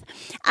the earth.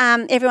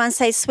 Everyone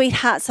say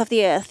sweethearts of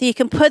the earth. You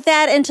can put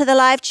that into the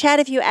live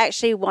chat if you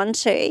actually want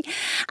to.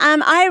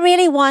 I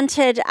really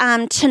wanted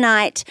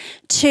tonight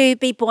to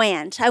be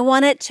buoyant. I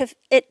wanted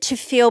it to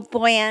feel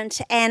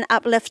buoyant and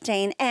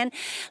uplifting. And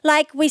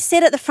like we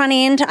said at the front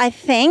end, I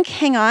think,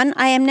 hang on,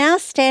 I am now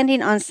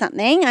standing on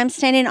something. I'm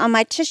standing on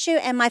my tissue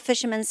and my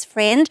fisherman's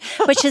friend,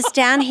 which is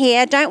down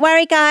here. Don't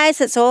worry, guys.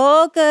 It's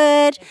all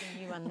good.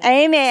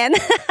 Amen.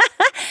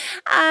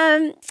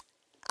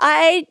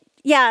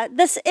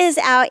 This is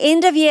our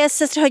end of year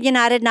Sisterhood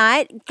United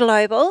Night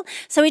Global.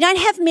 So we don't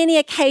have many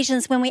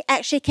occasions when we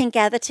actually can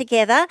gather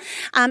together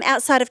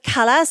outside of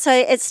colour. So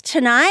it's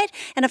tonight,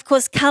 and of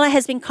course colour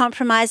has been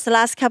compromised the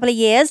last couple of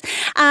years.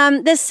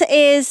 This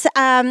is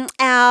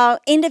our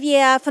end of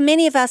year, for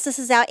many of us, this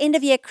is our end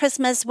of year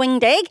Christmas wing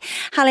dig.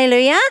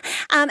 Hallelujah.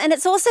 And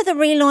it's also the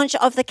relaunch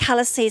of the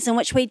colour season,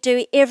 which we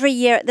do every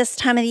year at this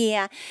time of the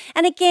year.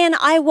 And again,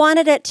 I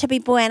wanted it to be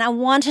buoyant. I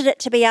wanted it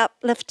to be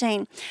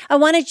uplifting. I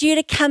wanted you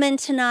to come in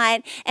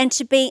tonight and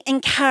to be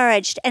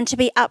encouraged and to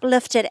be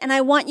uplifted. And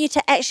I want you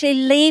to actually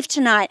leave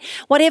tonight,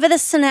 whatever the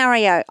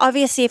scenario.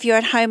 Obviously, if you're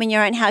at home in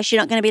your own house, you're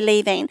not going to be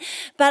leaving.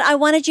 But I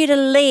wanted you to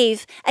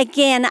leave,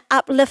 again,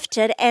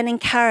 uplifted and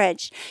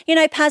encouraged. You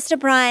know, Pastor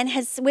Brian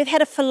we've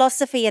had a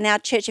philosophy in our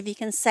church, if you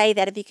can say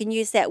that, if you can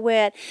use that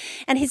word.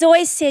 And he's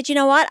always said, you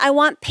know what? I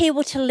want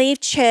people to leave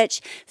church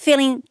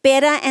feeling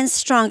better and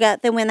stronger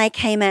than when they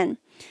came in.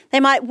 They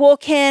might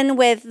walk in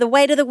with the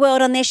weight of the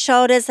world on their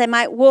shoulders. They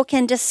might walk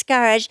in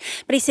discouraged.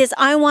 But he says,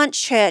 I want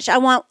church. I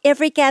want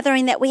every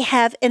gathering that we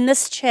have in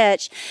this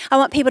church. I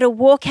want people to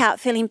walk out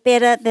feeling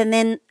better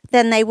than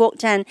they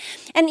walked in.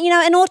 And, you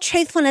know, in all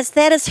truthfulness,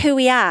 that is who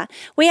we are.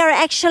 We are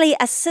actually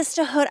a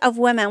sisterhood of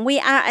women. We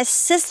are a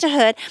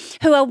sisterhood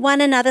who are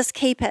one another's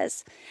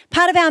keepers.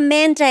 Part of our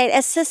mandate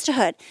as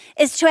sisterhood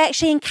is to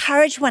actually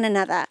encourage one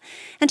another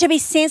and to be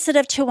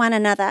sensitive to one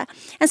another.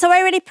 And so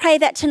I really pray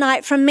that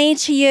tonight, from me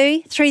to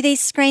you, through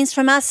these screens,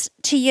 from us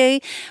to you,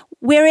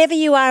 wherever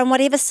you are and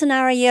whatever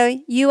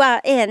scenario you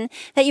are in,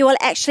 that you will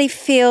actually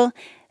feel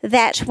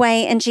that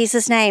way in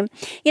Jesus' name.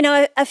 You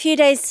know, a few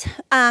days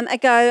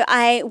ago,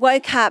 I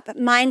woke up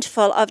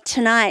mindful of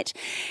tonight,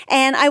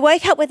 and I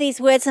woke up with these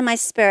words in my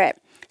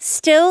spirit: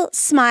 still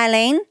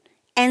smiling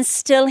and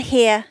still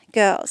here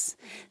girls.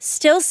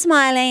 Still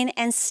smiling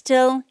and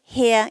still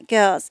here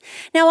girls.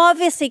 Now,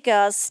 obviously,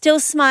 girls, still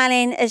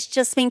smiling has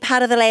just been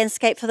part of the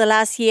landscape for the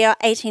last year,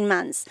 18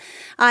 months.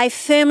 I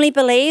firmly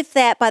believe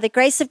that by the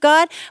grace of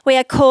God, we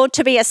are called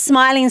to be a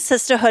smiling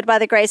sisterhood by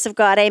the grace of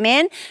God.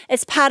 Amen.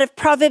 It's part of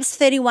Proverbs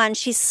 31.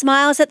 She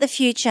smiles at the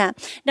future,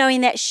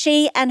 knowing that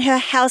she and her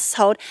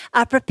household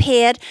are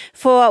prepared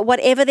for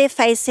whatever they're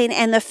facing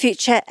and the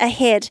future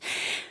ahead.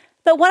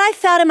 But what I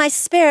felt in my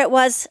spirit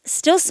was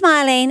still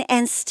smiling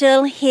and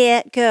still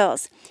here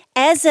girls.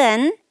 As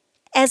in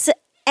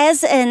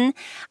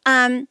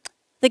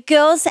the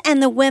girls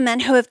and the women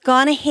who have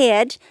gone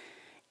ahead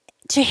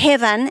to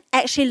heaven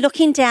actually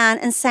looking down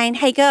and saying,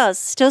 hey girls,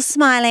 still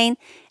smiling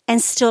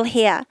and still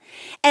here.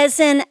 As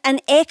in an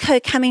echo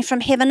coming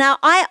from heaven. Now,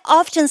 I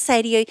often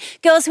say to you,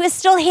 girls, we're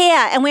still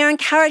here and we're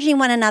encouraging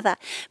one another.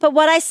 But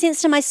what I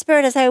sensed in my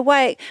spirit as I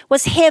awoke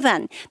was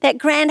heaven, that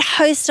grand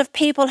host of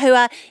people who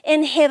are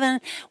in heaven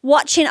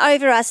watching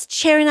over us,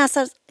 cheering us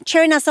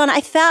on.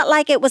 I felt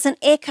like it was an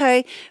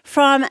echo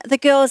from the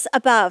girls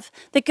above,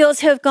 the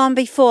girls who have gone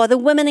before, the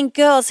women and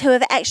girls who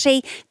have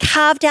actually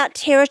carved out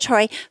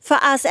territory for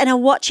us and are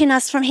watching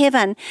us from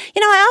heaven.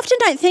 You know, I often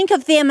don't think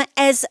of them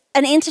as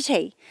an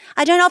entity.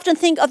 I don't often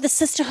think of the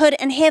sisterhood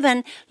in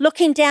heaven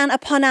looking down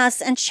upon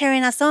us and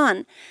cheering us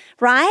on,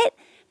 right?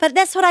 But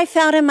that's what I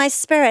felt in my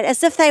spirit,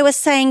 as if they were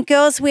saying,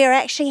 girls, we are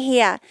actually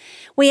here.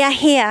 We are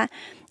here.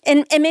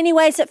 In many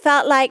ways, it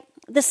felt like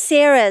the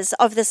Sarahs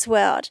of this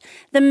world,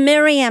 the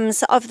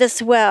Miriams of this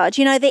world,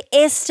 you know, the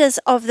Esthers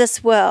of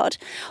this world,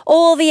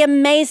 all the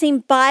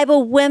amazing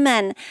Bible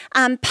women,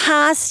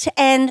 past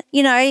and,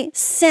 you know,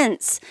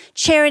 since,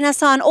 cheering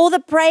us on, all the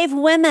brave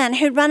women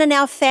who run in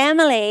our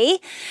family,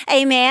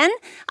 amen.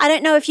 I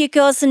don't know if you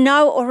girls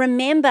know or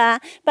remember,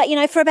 but, you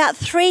know, for about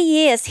 3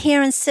 years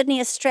here in Sydney,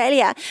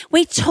 Australia,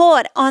 we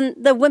taught on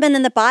the women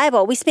in the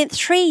Bible. We spent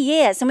 3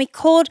 years and we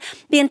called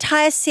the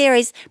entire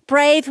series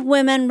Brave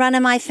Women Run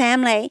in My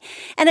Family.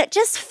 And it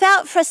just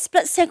felt for a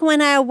split second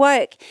when I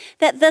awoke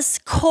that this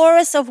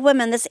chorus of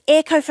women, this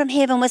echo from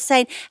heaven was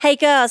saying, hey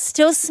girls,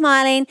 still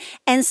smiling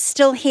and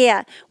still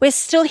here. We're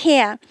still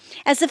here.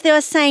 As if they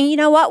were saying, you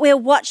know what, we're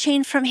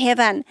watching from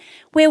heaven.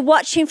 We're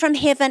watching from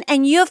heaven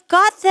and you've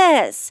got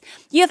this.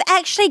 You've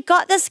actually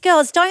got this,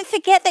 girls. Don't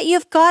forget that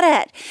you've got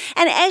it.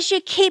 And as you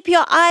keep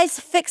your eyes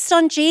fixed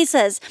on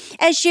Jesus,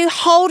 as you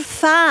hold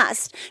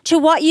fast to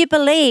what you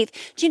believe,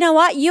 do you know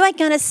what? You are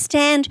going to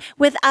stand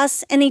with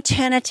us in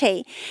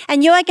eternity.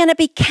 And you are going to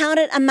be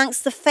counted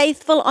amongst the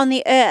faithful on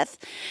the earth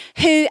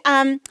who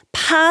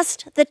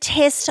passed the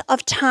test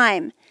of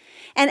time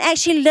and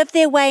actually lived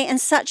their way in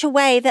such a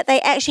way that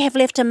they actually have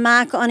left a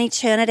mark on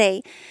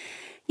eternity.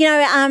 You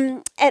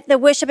know, at the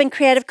Worship and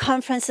Creative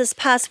Conference this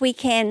past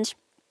weekend,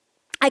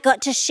 I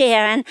got to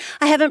share, and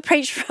I haven't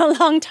preached for a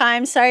long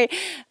time, so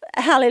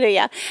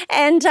hallelujah.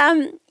 And,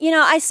 you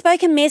know, I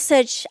spoke a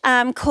message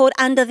called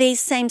Under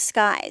These Same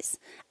Skies.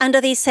 Under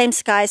These Same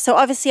Skies. So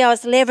obviously I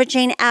was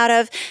leveraging out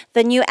of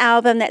the new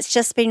album that's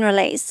just been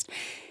released.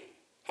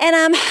 And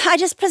I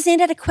just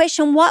presented a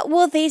question, what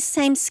will these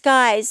same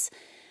skies,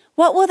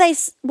 what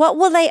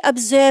will they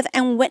observe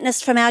and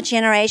witness from our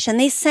generation?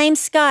 These same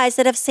skies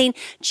that have seen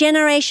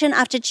generation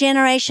after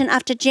generation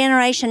after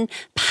generation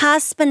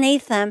pass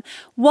beneath them,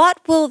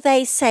 what will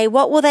they say?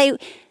 What will they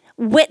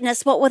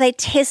witness? What will they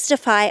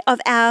testify of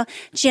our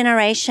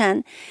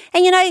generation?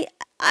 And, you know,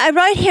 I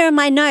wrote here in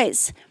my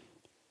notes,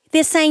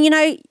 they're saying, you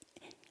know,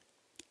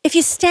 if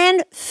you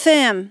stand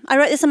firm, I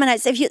wrote this in my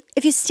notes,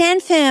 if you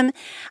stand firm,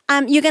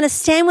 you're going to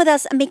stand with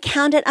us and be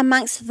counted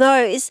amongst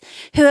those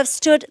who have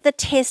stood the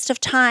test of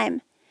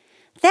time.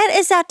 That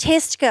is our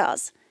test,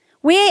 girls.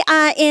 We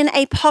are in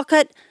a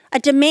pocket, a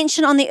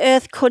dimension on the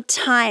earth called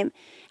time.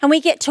 And we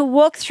get to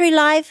walk through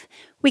life.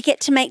 We get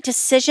to make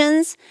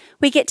decisions.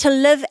 We get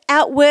to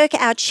outwork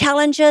our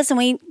challenges, and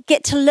we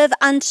get to live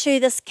unto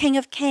this King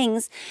of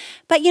Kings.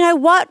 But you know,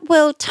 what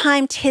will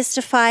time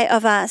testify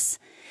of us?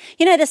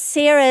 You know, the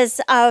Sarahs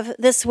of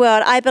this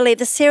world, I believe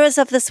the Sarahs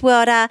of this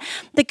world are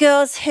the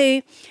girls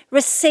who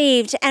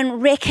received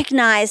and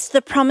recognized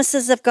the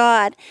promises of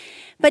God,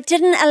 but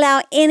didn't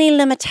allow any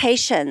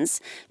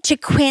limitations to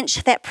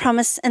quench that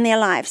promise in their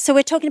life. So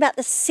we're talking about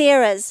the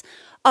Sarahs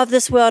of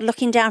this world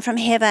looking down from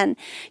heaven.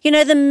 You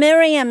know, the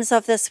Miriams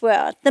of this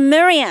world,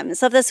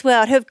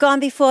 who have gone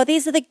before.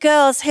 These are the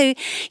girls who,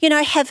 you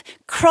know, have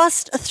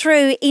crossed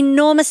through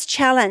enormous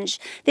challenge.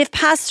 They've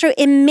passed through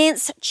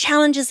immense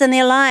challenges in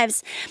their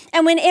lives.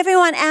 And when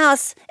everyone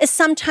else is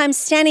sometimes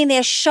standing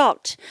there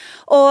shocked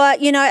or,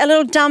 you know, a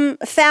little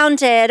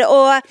dumbfounded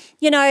or,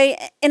 you know,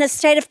 in a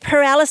state of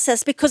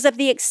paralysis because of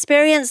the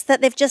experience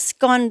that they've just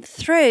gone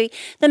through,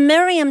 the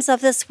Miriams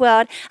of this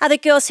world are the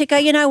girls who go,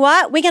 you know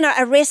what, we're going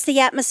to arrest the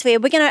atmosphere.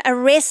 We're going to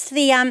arrest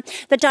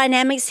the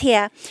dynamics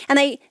here. And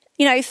they,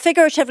 you know,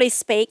 figuratively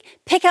speak,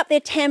 pick up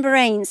their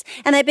tambourines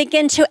and they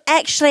begin to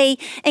actually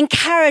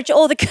encourage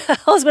all the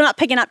girls. We're not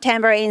picking up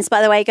tambourines,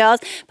 by the way,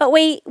 girls, but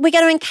we're going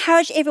to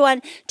encourage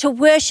everyone to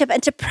worship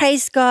and to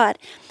praise God.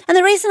 And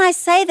the reason I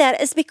say that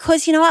is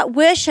because, you know what,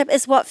 worship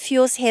is what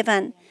fuels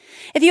heaven.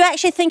 If you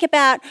actually think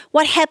about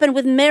what happened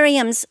with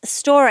Miriam's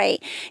story,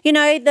 you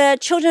know, the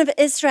children of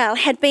Israel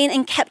had been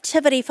in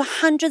captivity for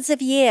hundreds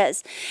of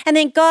years. And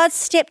then God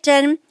stepped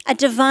in, a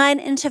divine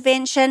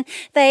intervention.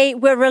 They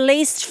were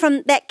released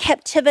from that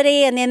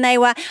captivity, and then they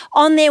were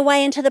on their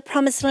way into the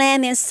promised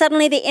land. Then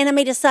suddenly the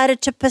enemy decided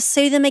to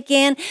pursue them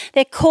again.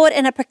 They're caught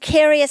in a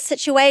precarious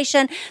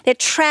situation. They're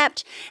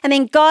trapped. And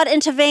then God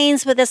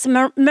intervenes with this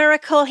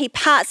miracle. He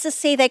parts the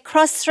sea. They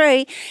cross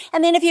through.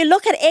 And then if you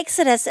look at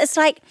Exodus, it's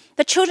like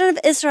the children of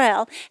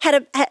Israel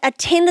had a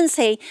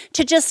tendency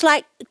to just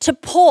like to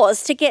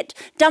pause, to get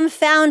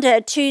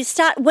dumbfounded, to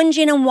start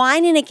whinging and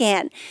whining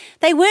again.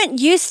 They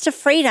weren't used to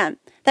freedom.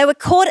 They were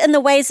caught in the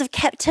ways of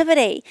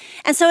captivity.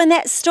 And so in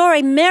that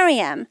story,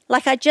 Miriam,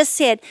 like I just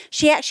said,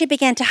 she actually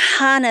began to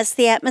harness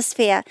the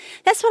atmosphere.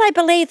 That's what I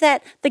believe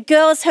that the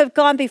girls who have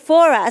gone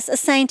before us are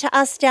saying to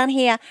us down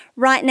here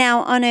right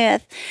now on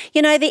earth.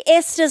 You know, the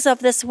Esthers of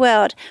this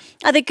world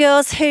are the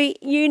girls who,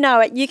 you know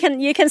it, you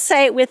can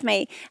say it with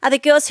me, are the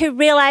girls who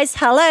realize,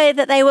 hello,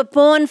 that they were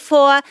born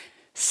for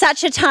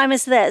such a time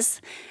as this.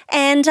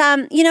 And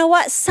you know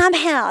what?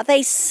 Somehow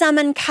they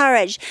summon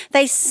courage.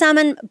 They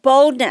summon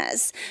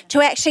boldness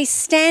to actually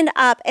stand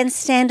up and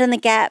stand in the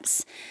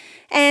gaps.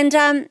 And,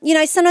 you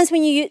know, sometimes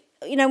when you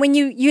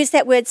use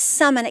that word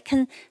summon, it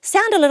can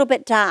sound a little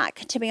bit dark,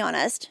 to be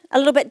honest, a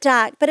little bit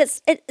dark, but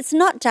it's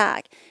not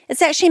dark.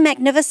 It's actually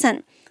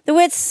magnificent. The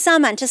word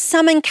summon, to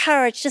summon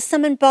courage, to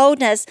summon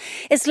boldness,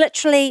 is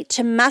literally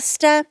to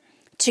muster,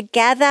 to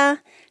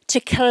gather, to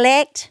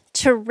collect,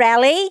 to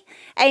rally.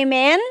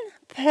 Amen.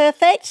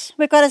 Perfect.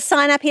 We've got a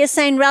sign up here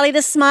saying rally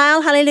the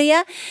smile.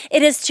 Hallelujah.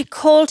 It is to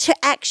call to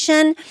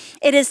action.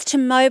 It is to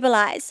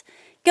mobilize.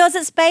 Girls,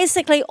 it's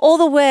basically all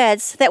the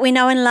words that we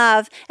know and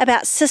love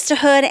about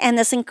sisterhood and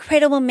this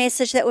incredible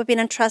message that we've been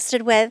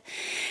entrusted with.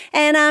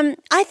 And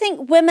I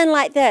think women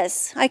like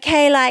this,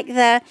 okay, like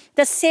the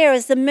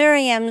Sarahs, the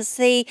Miriams,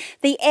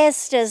 the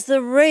Esthers,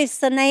 the Ruths,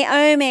 the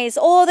Naomis,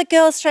 all the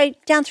girls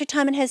straight down through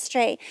time and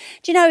history.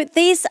 Do you know,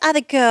 these are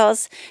the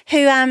girls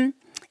who,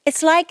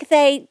 it's like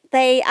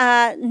they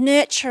are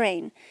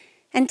nurturing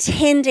and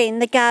tending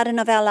the garden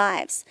of our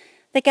lives.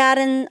 The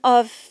garden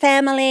of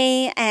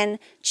family and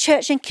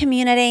church and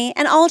community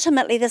and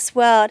ultimately this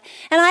world.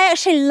 And I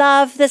actually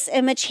love this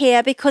image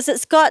here because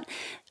it's got,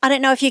 I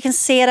don't know if you can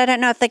see it, I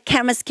don't know if the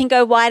cameras can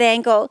go wide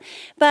angle,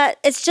 but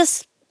it's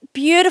just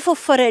beautiful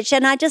footage.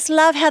 And I just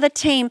love how the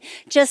team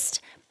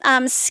just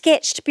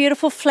sketched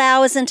beautiful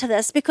flowers into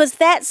this, because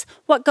that's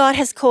what God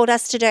has called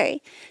us to do,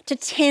 to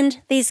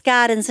tend these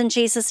gardens in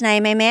Jesus'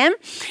 name. Amen.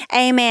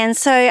 Amen.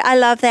 So I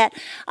love that.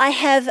 I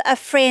have a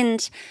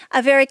friend,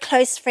 a very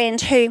close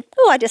friend who,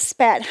 I just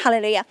spat,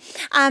 hallelujah.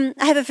 I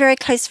have a very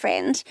close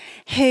friend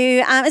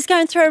who is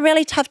going through a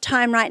really tough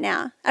time right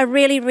now, a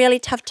really, really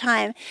tough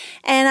time.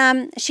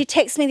 And she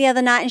texted me the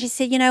other night and she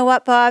said, you know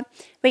what, Bob,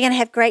 we're going to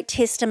have great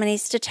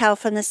testimonies to tell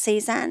from this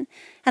season.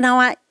 And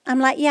I'm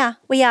like, yeah,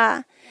 we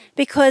are.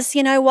 Because,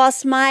 you know,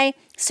 whilst my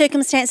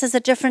circumstances are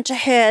different to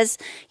hers,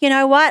 you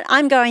know what?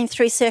 I'm going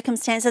through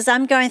circumstances.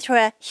 I'm going through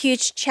a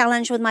huge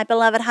challenge with my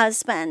beloved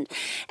husband.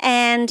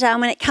 And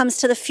when it comes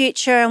to the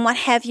future and what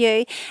have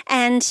you.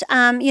 And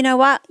you know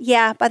what?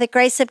 Yeah, by the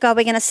grace of God,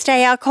 we're going to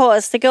stay our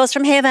course. The girls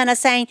from heaven are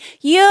saying,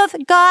 you've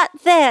got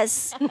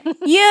this.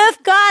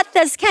 You've got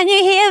this. Can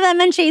you hear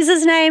them in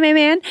Jesus' name?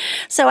 Amen.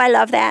 So I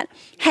love that.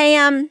 Hey,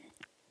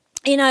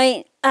 you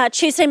know,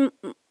 Tuesday...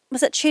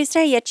 Was it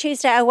Tuesday? Yeah,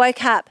 Tuesday I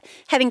woke up,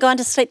 having gone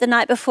to sleep the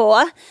night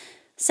before,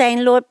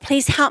 saying, Lord,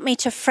 please help me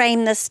to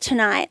frame this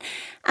tonight.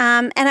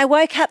 And I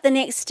woke up the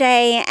next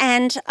day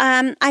and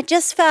I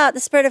just felt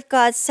the Spirit of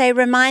God say,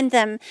 remind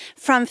them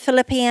from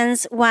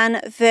Philippians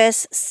 1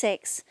 verse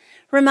 6.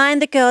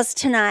 Remind the girls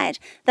tonight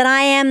that I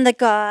am the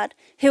God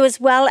who is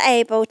well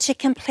able to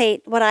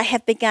complete what I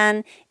have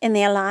begun in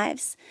their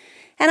lives.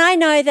 And I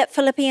know that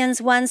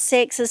Philippians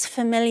 1:6 is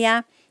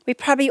familiar. We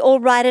probably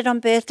all write it on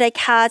birthday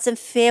cards and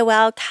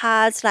farewell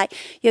cards, like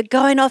you're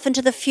going off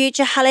into the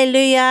future,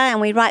 hallelujah. And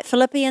we write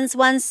Philippians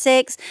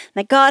 1:6,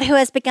 the God who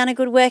has begun a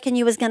good work in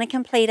you is going to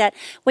complete it.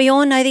 We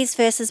all know these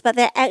verses, but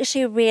they're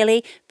actually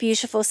really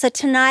beautiful. So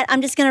tonight,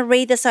 I'm just going to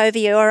read this over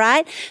you, all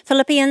right?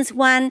 Philippians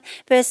 1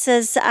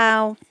 verses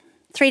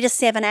 3 to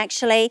 7,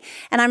 actually.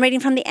 And I'm reading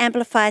from the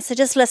Amplified. So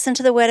just listen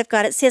to the word of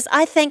God. It says,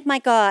 I thank my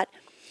God.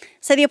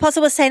 So the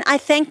apostle was saying, I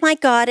thank my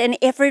God in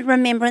every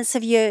remembrance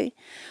of you,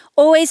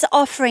 always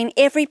offering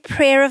every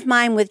prayer of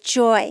mine with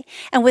joy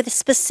and with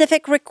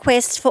specific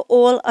requests for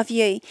all of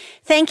you.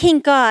 Thanking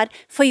God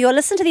for your,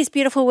 listen to these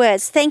beautiful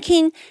words,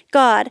 thanking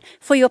God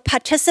for your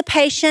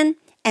participation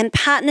and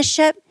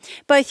partnership,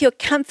 both your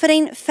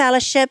comforting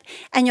fellowship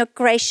and your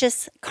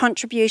gracious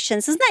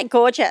contributions. Isn't that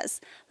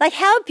gorgeous? Like,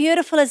 how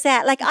beautiful is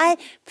that? Like, I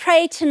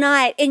pray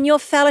tonight in your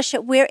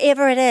fellowship,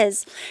 wherever it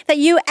is, that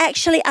you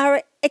actually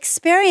are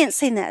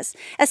experiencing this,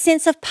 a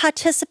sense of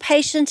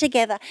participation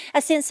together,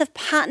 a sense of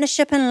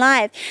partnership in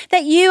life,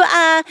 that you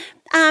are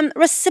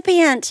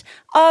recipient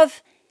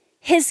of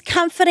his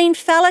comforting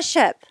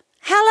fellowship.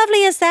 How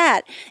lovely is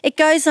that? It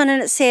goes on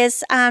and it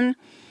says,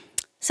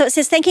 so it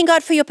says, thanking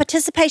God for your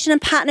participation and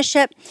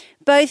partnership,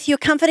 both your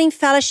comforting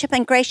fellowship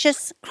and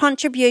gracious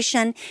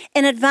contribution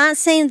in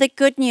advancing the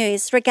good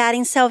news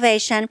regarding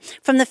salvation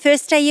from the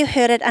first day you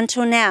heard it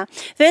until now.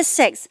 Verse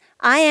 6,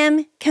 I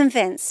am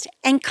convinced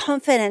and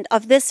confident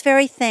of this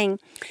very thing,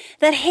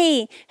 that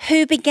he,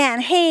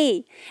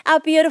 our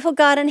beautiful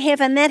God in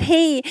heaven, that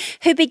he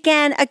who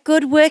began a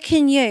good work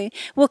in you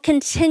will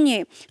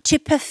continue to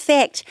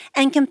perfect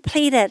and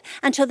complete it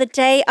until the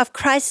day of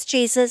Christ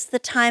Jesus, the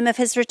time of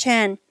his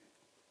return.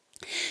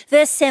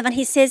 Verse 7,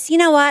 he says, you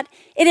know what?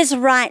 It is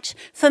right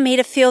for me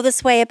to feel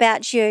this way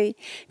about you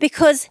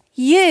because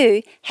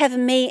you have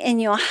me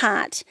in your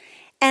heart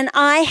and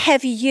I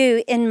have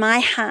you in my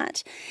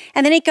heart.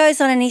 And then he goes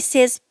on and he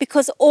says,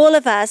 because all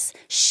of us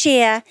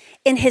share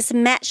in his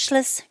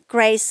matchless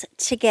grace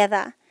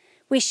together.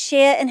 We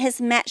share in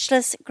his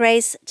matchless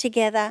grace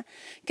together.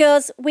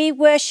 Girls, we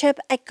worship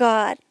a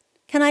God.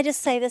 Can I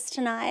just say this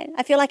tonight?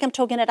 I feel like I'm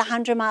talking at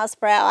 100 miles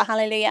per hour,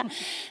 hallelujah.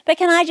 But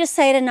can I just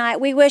say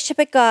tonight, we worship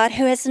a God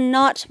who has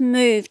not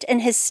moved in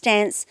his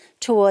stance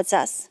towards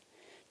us,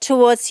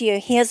 towards you.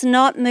 He has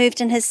not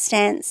moved in his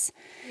stance.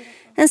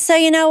 And so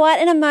you know what?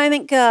 In a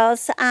moment,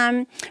 girls,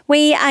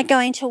 we are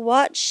going to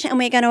watch and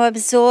we're going to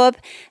absorb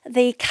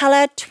the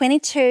Colour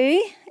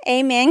 22,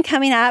 amen,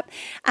 coming up,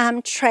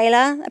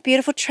 trailer, a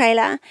beautiful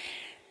trailer,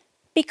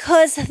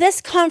 because this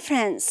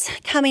conference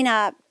coming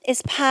up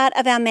is part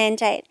of our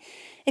mandate.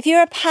 If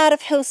you're a part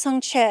of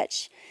Hillsong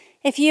Church,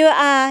 if you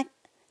are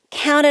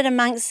counted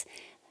amongst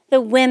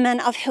the women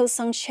of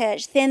Hillsong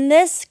Church, then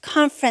this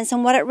conference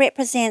and what it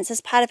represents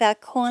is part of our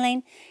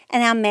calling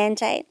and our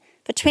mandate.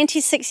 For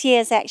 26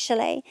 years,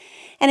 actually.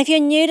 And if you're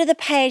new to the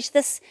page,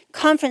 this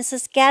conference,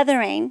 this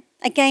gathering,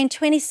 again,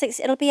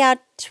 it'll be our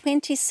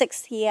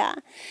 26th year,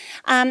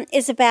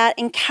 is about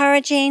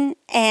encouraging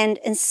and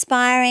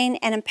inspiring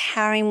and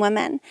empowering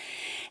women.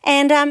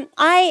 And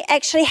I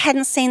actually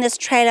hadn't seen this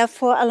trailer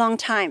for a long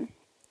time.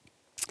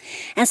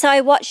 And so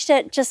I watched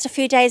it just a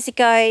few days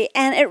ago,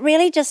 and it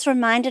really just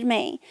reminded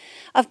me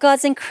of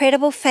God's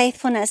incredible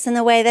faithfulness in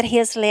the way that he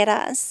has led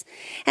us.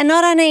 And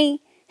not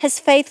only his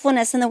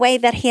faithfulness in the way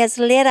that he has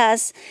led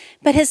us,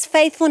 but his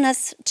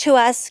faithfulness to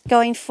us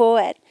going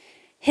forward,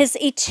 his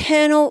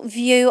eternal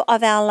view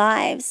of our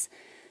lives.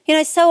 You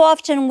know, so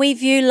often we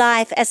view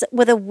life as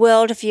with a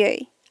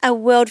worldview,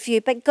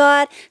 but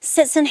God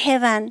sits in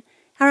heaven.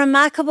 Our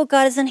remarkable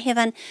God is in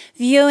heaven,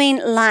 viewing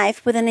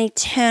life with an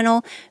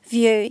eternal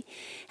view.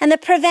 And the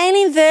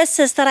prevailing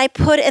verses that I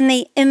put in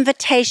the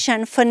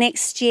invitation for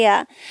next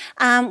year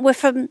were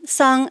from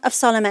Song of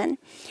Solomon.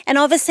 And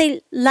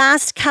obviously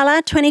last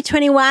Colour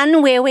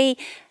 2021, where we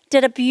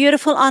did a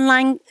beautiful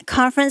online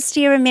conference.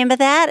 Do you remember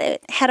that?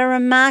 It had a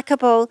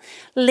remarkable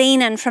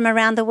lean-in from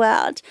around the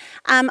world.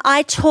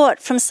 I taught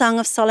from Song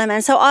of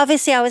Solomon. So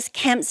obviously I was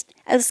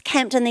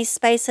camped in these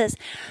spaces.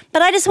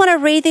 But I just want to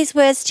read these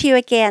words to you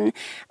again,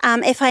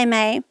 if I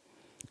may.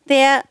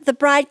 They're the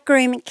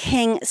bridegroom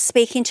king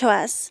speaking to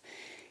us.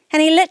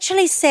 And he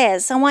literally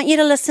says, I want you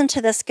to listen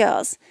to this,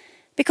 girls,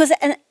 because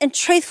in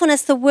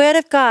truthfulness, the word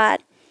of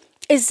God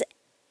is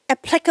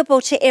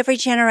applicable to every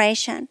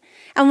generation.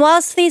 And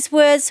whilst these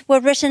words were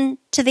written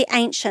to the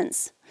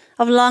ancients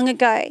of long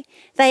ago,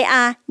 they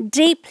are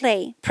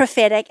deeply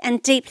prophetic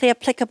and deeply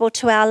applicable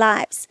to our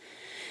lives.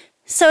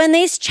 So in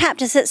these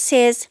chapters it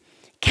says,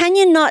 can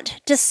you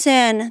not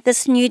discern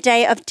this new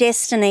day of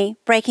destiny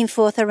breaking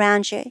forth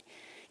around you?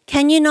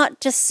 Can you not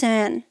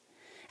discern?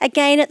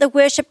 Again, at the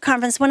worship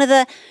conference, one of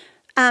the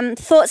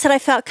thoughts that I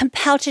felt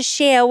compelled to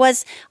share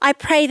was, I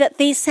pray that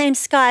these same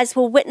skies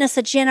will witness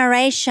a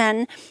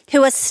generation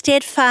who are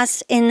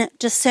steadfast in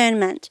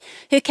discernment,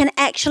 who can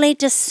actually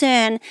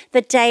discern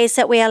the days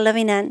that we are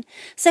living in.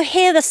 So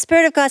here the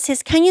Spirit of God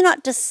says, can you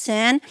not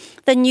discern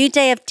the new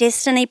day of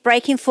destiny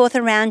breaking forth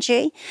around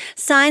you?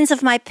 Signs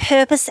of my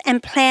purpose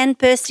and plan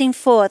bursting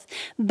forth,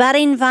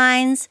 budding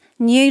vines,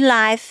 new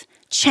life,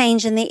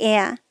 change in the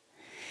air.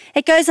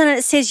 It goes on and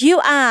it says,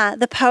 you are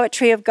the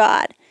poetry of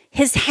God,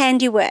 his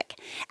handiwork.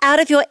 Out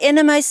of your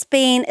innermost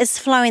being is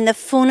flowing the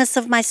fullness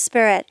of my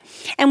spirit.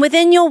 And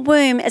within your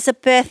womb is a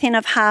birthing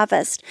of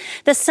harvest.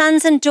 The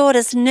sons and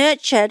daughters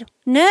nurtured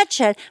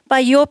by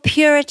your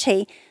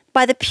purity,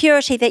 by the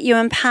purity that you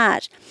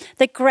impart,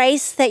 the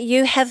grace that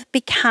you have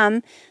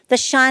become, the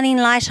shining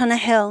light on a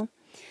hill.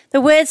 The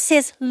word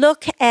says,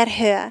 look at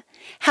her.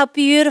 How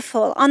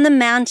beautiful on the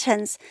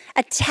mountains,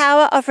 a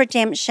tower of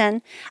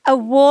redemption, a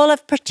wall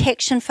of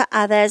protection for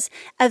others,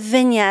 a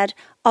vineyard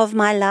of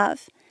my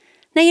love.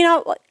 Now, you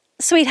know,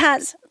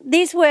 sweethearts,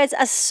 these words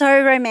are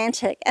so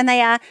romantic and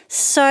they are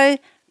so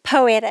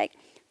poetic.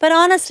 But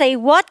honestly,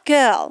 what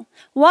girl,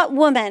 what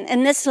woman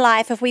in this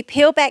life, if we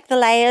peel back the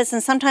layers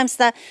and sometimes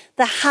the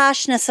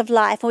harshness of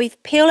life, or we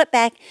peel it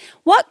back,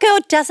 what girl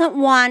doesn't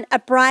want a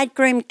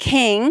bridegroom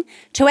king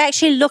to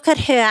actually look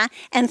at her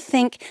and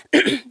think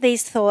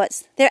these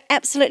thoughts? They're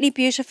absolutely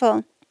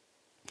beautiful.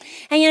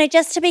 And, you know,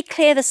 just to be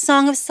clear, the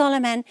Song of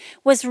Solomon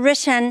was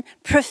written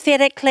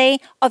prophetically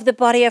of the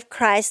body of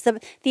Christ,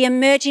 the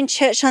emerging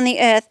church on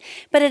the earth,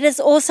 but it is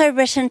also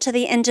written to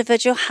the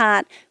individual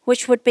heart,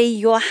 which would be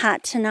your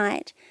heart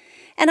tonight.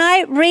 And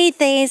I read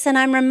these and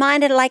I'm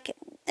reminded, like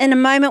in a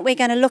moment we're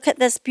going to look at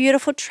this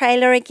beautiful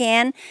trailer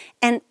again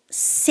and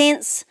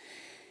sense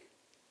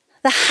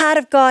the heart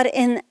of God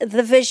in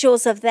the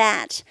visuals of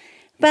that.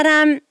 But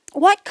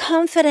what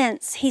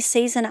confidence he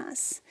sees in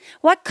us.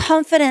 What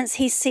confidence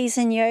he sees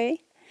in you.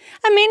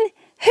 I mean,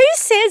 who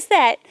says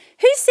that?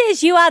 Who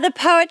says you are the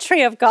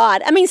poetry of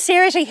God? I mean,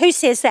 seriously, who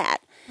says that?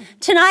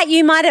 Tonight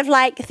you might have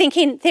like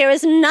thinking there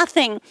is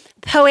nothing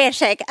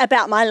poetic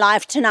about my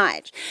life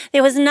tonight.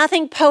 There was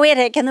nothing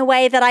poetic in the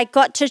way that I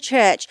got to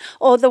church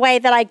or the way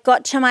that I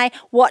got to my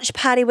watch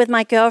party with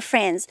my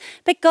girlfriends.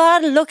 But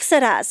God looks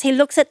at us. He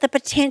looks at the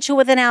potential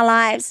within our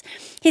lives.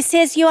 He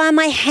says, you are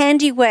my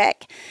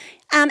handiwork.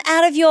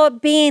 Out of your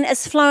being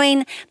is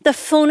flowing the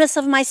fullness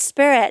of my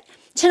spirit.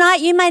 Tonight,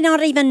 you may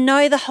not even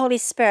know the Holy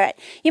Spirit.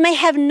 You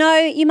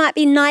might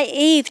be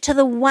naive to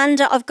the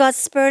wonder of God's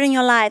Spirit in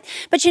your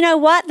life. But you know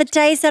what? The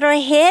days that are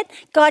ahead,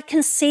 God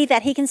can see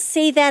that. He can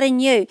see that in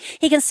you.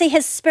 He can see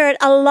His Spirit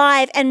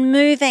alive and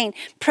moving,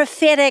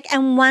 prophetic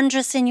and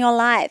wondrous in your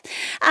life.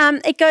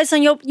 It goes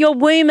on, your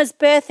womb is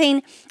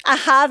birthing a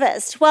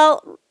harvest.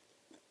 Well,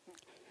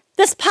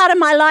 this part of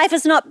my life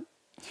is not,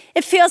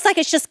 it feels like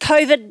it's just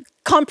COVID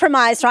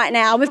compromised right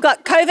now. We've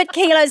got COVID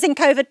kilos and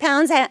COVID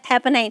pounds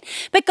happening.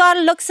 But God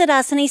looks at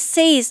us and He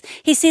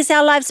sees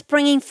our lives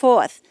bringing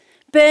forth,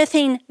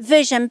 birthing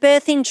vision,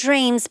 birthing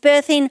dreams,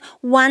 birthing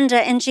wonder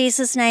in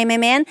Jesus' name,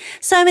 amen?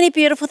 So many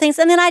beautiful things.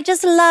 And then I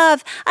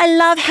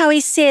love how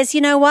He says, you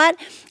know what?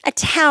 A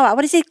tower,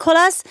 what does He call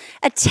us?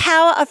 A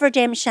tower of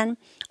redemption.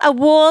 A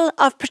wall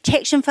of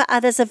protection for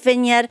others, a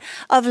vineyard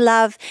of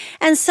love.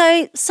 And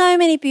so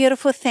many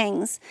beautiful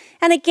things.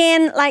 And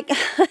again, like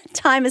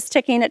time is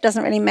ticking, it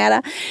doesn't really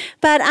matter.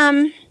 But,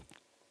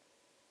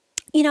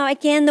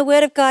 again, the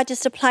word of God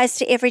just applies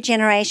to every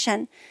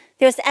generation.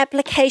 There's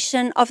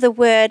application of the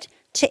word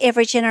to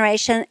every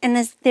generation.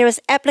 And there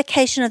is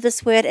application of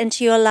this word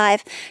into your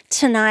life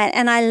tonight.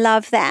 And I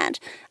love that.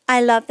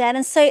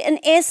 And so in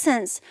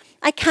essence,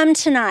 I come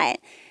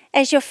tonight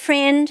as your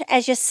friend,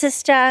 as your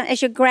sister,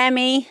 as your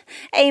Grammy,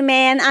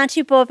 amen,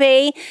 Auntie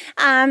Bobbie,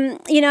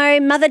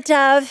 Mother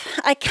Dove.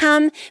 I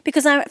come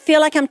because I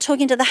feel like I'm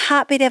talking to the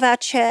heartbeat of our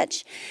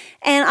church.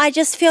 And I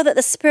just feel that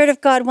the Spirit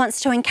of God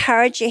wants to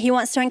encourage you. He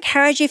wants to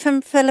encourage you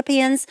from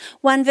Philippians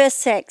 1 verse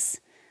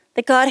 6.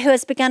 The God who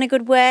has begun a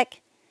good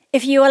work,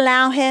 if you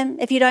allow Him,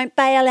 if you don't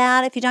bail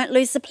out, if you don't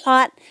lose the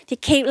plot, if you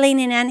keep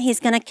leaning in, He's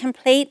going to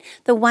complete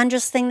the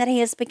wondrous thing that He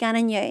has begun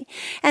in you.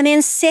 And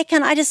then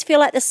second, I just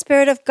feel like the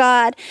Spirit of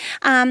God,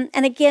 and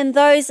again,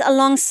 those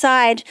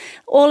alongside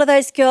all of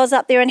those girls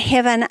up there in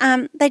heaven,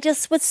 they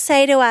just would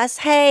say to us,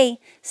 hey,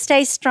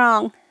 stay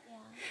strong.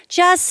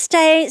 Just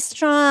stay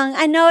strong.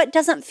 I know it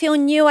doesn't feel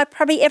new.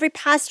 Probably every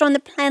pastor on the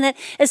planet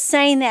is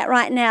saying that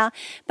right now.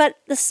 But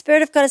the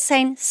Spirit of God is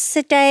saying,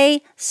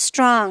 stay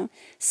strong.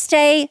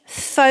 Stay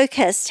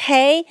focused,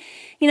 hey?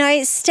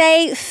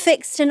 Stay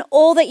fixed in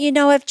all that you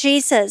know of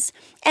Jesus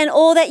and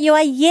all that you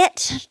are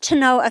yet to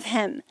know of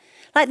Him.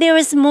 Like there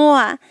is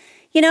more,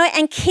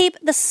 and keep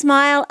the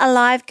smile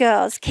alive,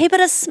 girls. Keep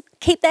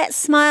that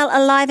smile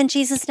alive in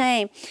Jesus'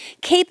 name.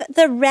 Keep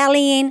the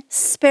rallying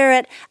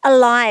spirit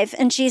alive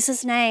in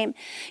Jesus' name.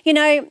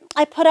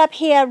 I put up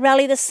here,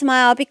 rally the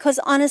smile, because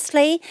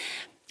honestly,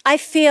 I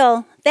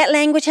feel that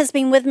language has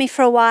been with me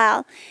for a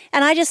while.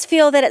 And I just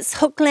feel that it's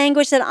hook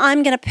language that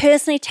I'm going to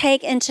personally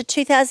take into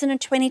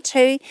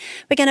 2022.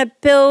 We're going to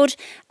build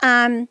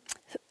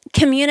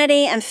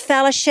community and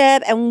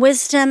fellowship and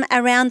wisdom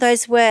around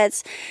those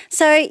words.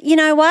 So you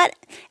know what?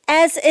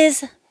 And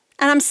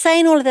I'm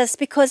saying all of this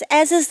because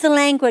as is the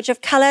language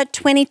of Colour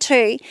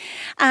 22,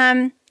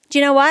 do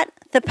you know what?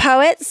 The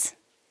poets,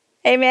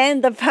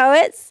 amen, the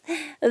poets,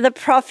 the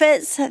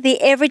prophets,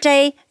 the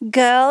everyday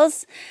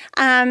girls,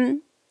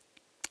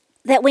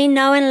 that we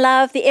know and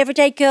love, the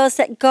everyday girls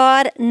that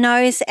God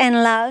knows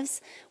and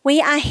loves,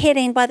 we are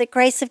heading by the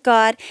grace of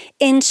God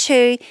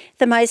into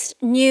the most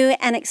new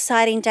and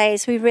exciting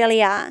days. We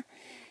really are.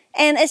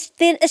 And it's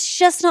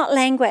just not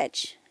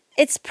language.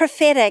 It's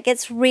prophetic.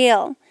 It's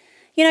real.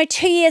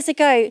 2 years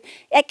ago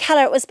at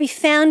Colour, it was be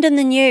found in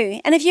the new.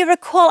 And if you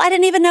recall, I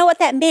didn't even know what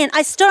that meant.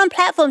 I stood on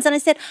platforms and I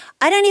said,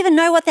 I don't even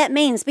know what that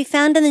means, be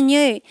found in the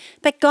new.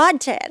 But God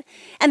did.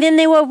 And then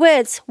there were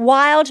words,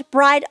 wild,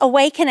 bright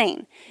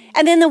awakening.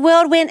 And then the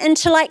world went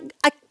into like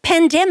a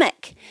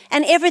pandemic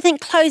and everything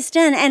closed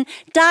in and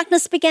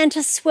darkness began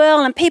to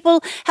swirl and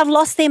people have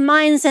lost their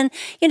minds. And,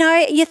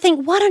 you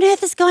think, what on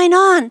earth is going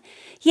on?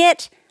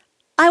 Yet,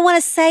 I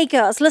want to say,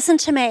 girls, listen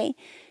to me.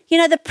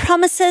 The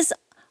promises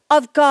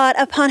of God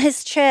upon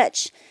His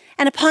church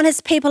and upon His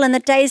people in the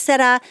days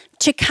that are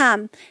to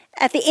come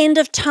at the end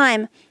of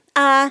time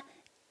are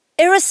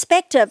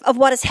irrespective of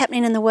what is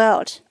happening in the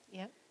world.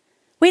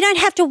 We don't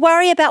have to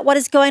worry about what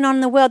is going on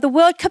in the world. The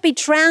world could be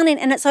drowning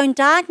in its own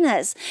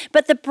darkness,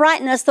 but the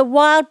brightness, the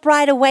wild,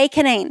 bright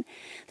awakening,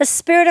 the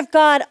Spirit of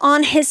God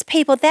on His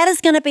people, that is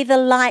going to be the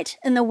light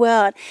in the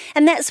world.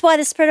 And that's why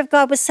the Spirit of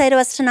God would say to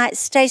us tonight,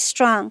 stay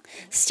strong,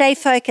 stay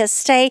focused,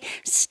 stay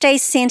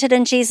centered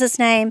in Jesus'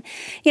 name.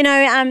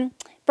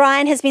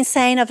 Brian has been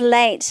saying of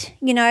late,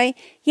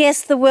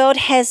 yes, the world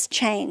has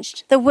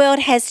changed. The world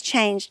has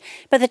changed,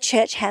 but the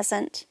church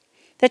hasn't.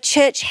 The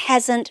church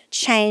hasn't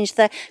changed.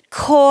 The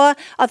core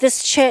of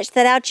this church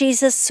that our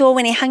Jesus saw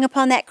when he hung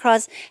upon that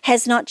cross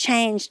has not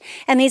changed.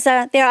 And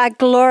there are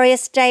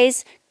glorious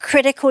days,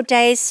 critical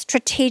days,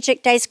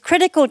 strategic days,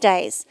 critical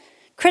days.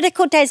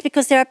 Critical days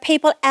because there are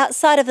people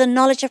outside of the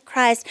knowledge of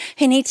Christ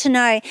who need to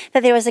know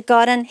that there is a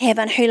God in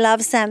heaven who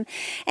loves them.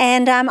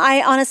 And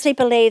I honestly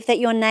believe that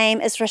your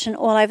name is written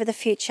all over the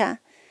future.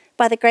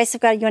 By the grace of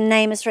God, your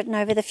name is written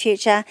over the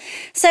future.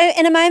 So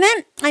in a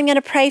moment, I'm going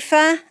to pray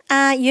for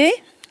you.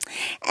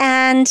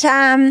 And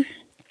I'm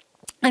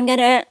going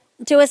to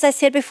do as I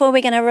said before.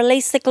 We're going to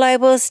release the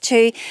globals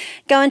to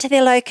go into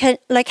their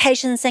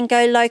locations and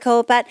go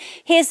local. But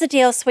here's the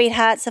deal,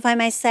 sweethearts, if I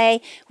may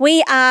say.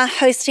 We are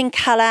hosting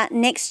Colour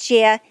next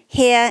year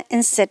here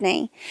in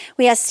Sydney.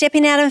 We are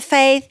stepping out in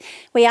faith.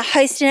 We are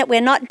hosting it.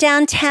 We're not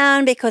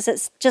downtown because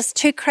it's just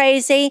too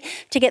crazy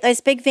to get those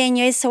big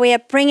venues. So we are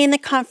bringing the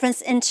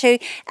conference into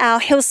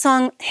our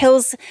Hillsong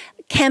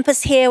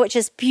campus here, which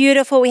is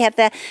beautiful. We have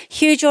the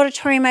huge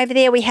auditorium over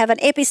there. We have an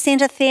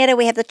epicenter theatre.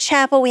 We have the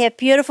chapel. We have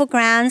beautiful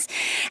grounds.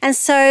 And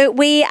so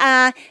we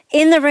are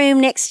in the room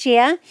next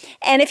year.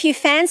 And if you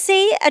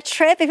fancy a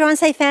trip, everyone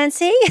say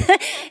fancy.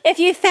 If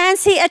you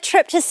fancy a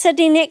trip to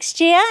Sydney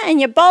next year and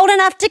you're bold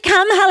enough to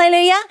come,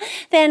 hallelujah,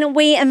 then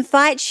we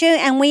invite you,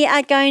 and we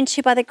are going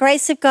to, by the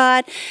grace of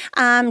God,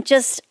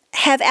 just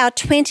have our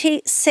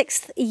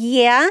 26th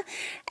year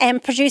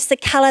and produce the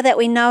colour that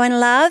we know and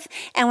love.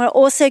 And we're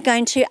also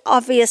going to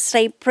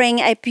obviously bring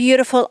a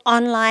beautiful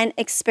online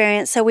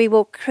experience. So we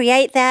will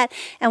create that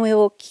and we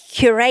will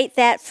curate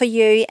that for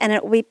you, and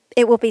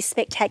it will be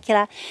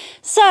spectacular.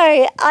 So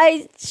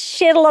I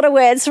shared a lot of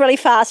words really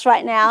fast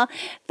right now,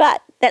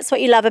 but that's what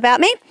you love about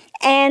me.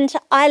 And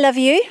I love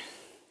you.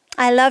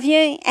 I love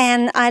you,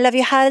 and I love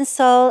you heart and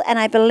soul, and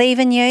I believe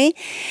in you.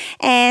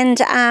 And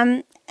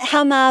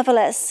how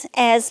marvelous,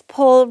 as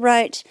Paul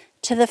wrote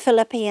to the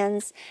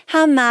Philippians,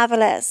 how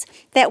marvelous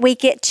that we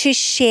get to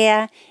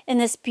share in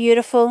this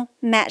beautiful,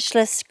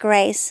 matchless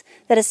grace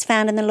that is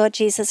found in the Lord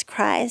Jesus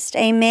Christ.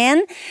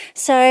 Amen.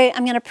 So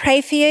I'm going to pray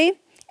for you,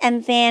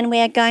 and then we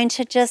are going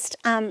to just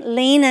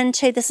lean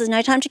into, this is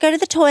no time to go to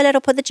the toilet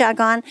or put the jug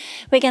on.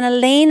 We're going to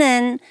lean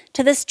in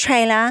to this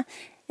trailer.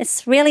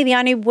 It's really the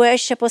only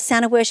worship or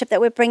sound of worship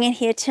that we're bringing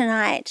here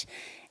tonight.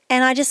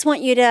 And I just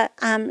want you to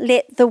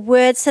let the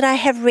words that I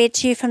have read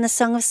to you from the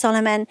Song of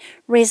Solomon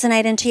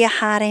resonate into your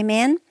heart.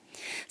 Amen.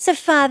 So,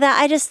 Father,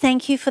 I just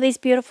thank you for these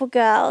beautiful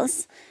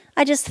girls.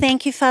 I just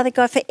thank you, Father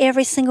God, for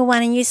every single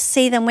one, and you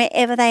see them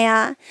wherever they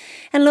are.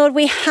 And Lord,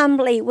 we come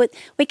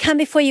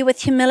before you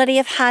with humility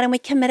of heart, and we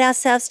commit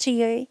ourselves to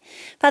you.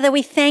 Father,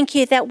 we thank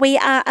you that we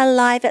are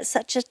alive at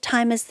such a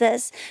time as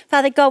this.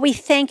 Father God, we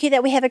thank you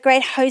that we have a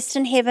great host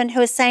in heaven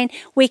who is saying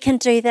we can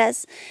do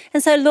this.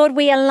 And so, Lord,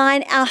 we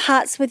align our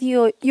hearts with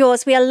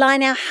yours. We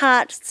align our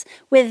hearts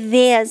with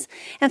theirs.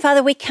 And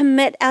Father, we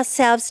commit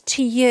ourselves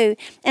to you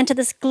and to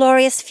this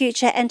glorious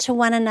future and to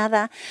one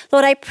another.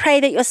 Lord, I pray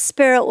that your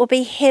spirit will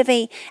be heavy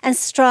and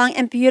strong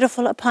and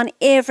beautiful upon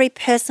every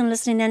person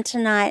listening in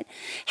tonight.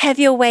 Have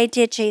your way,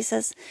 dear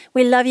Jesus.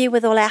 We love you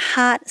with all our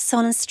heart,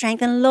 soul, and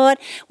strength. And Lord,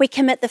 we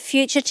commit the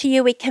future to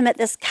you. We commit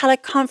this Colour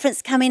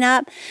Conference coming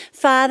up.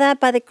 Father,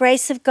 by the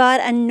grace of God,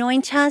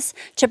 anoint us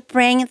to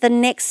bring the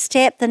next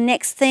step, the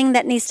next thing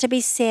that needs to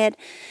be said.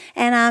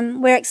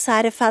 And we're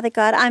excited, Father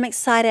God. I'm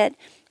excited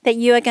that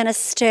you are going to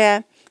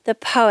stir the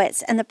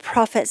poets and the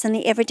prophets and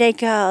the everyday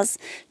girls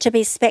to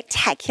be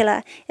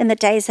spectacular in the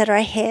days that are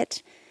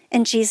ahead.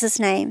 In Jesus'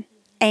 name,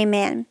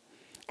 amen.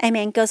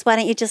 Amen. Girls, why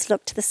don't you just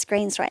look to the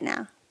screens right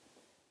now?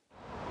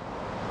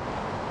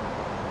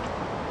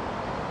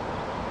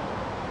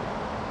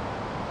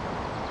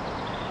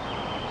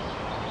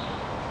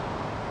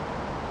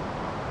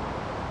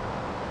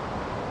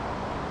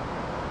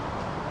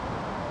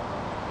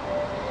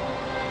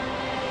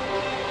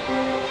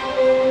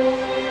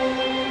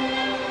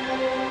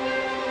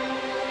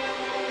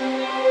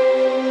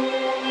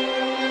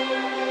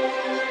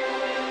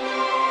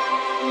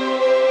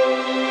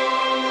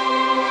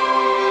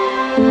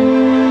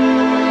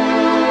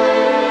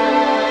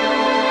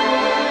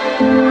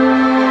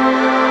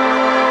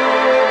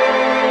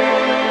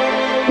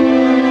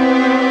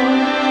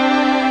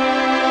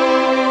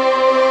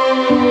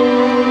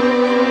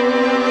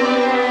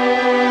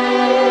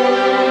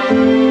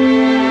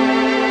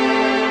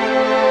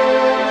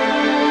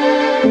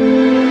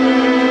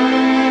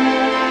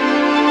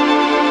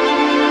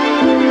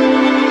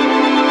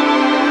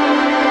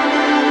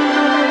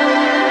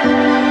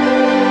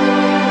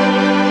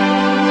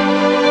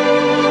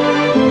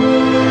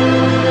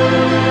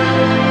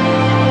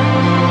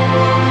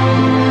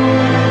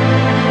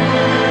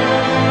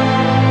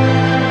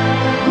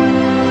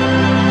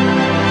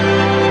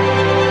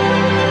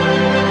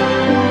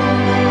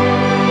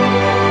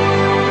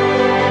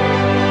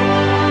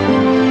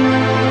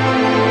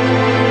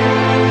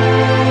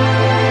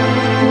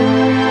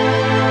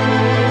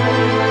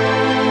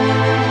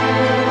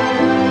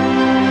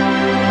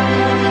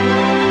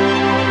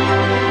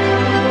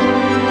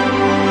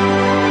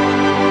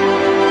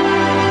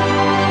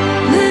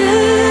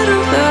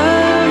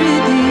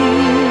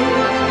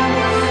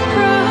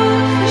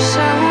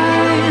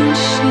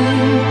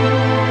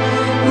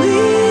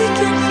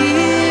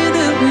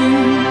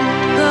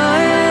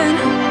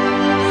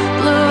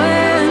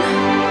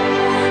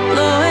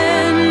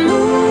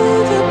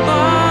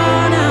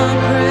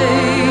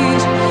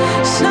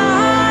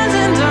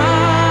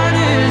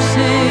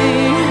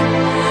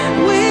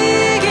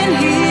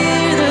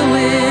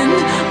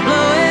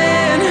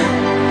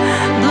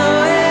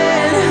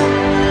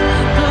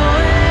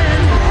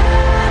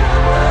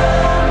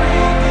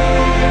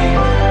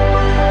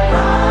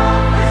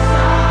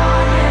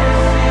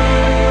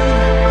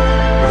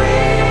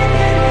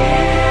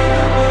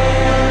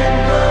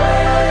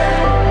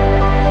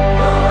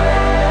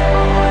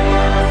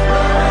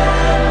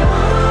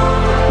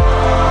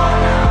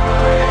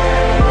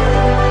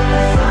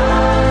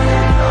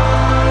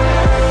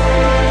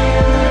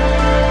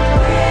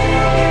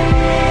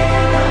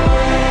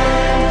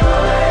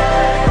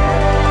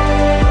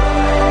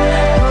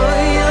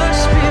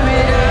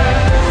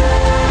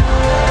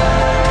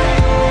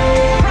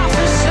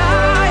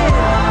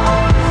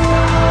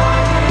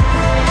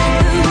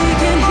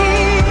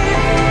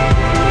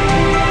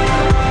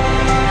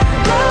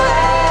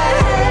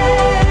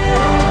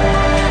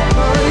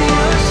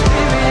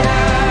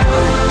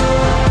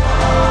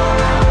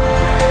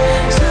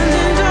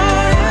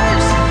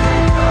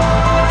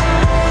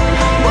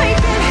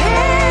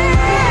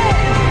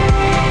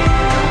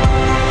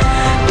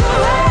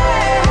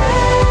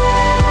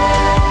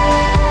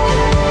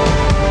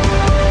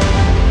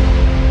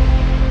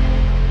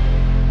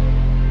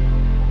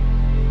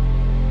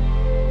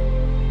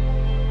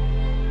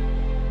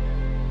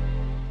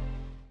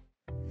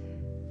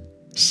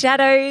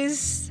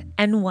 Shadows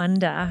and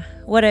wonder.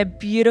 What a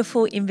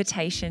beautiful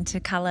invitation to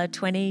colour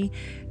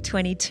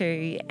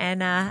 2022.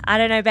 And I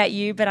don't know about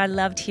you, but I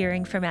loved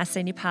hearing from our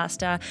senior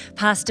pastor,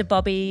 Pastor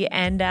Bobbie,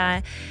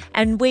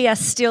 and we are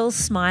still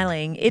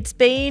smiling. It's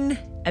been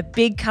a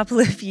big couple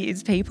of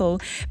years,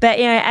 people. But,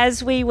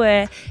 as we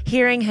were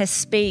hearing her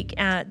speak,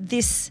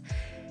 this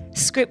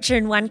scripture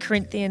in 1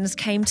 Corinthians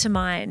came to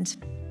mind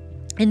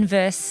in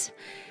verse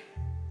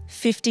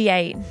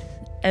 58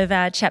 of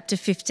chapter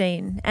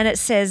 15. And it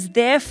says,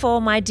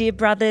 "Therefore, my dear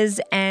brothers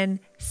and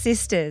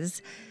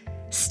sisters,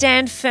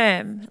 stand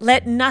firm.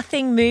 Let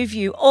nothing move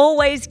you.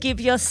 Always give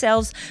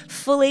yourselves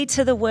fully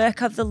to the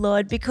work of the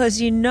Lord,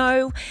 because you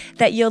know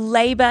that your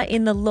labor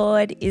in the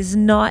Lord is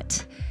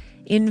not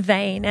in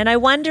vain." And I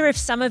wonder if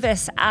some of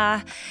us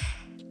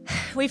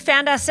we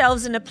found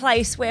ourselves in a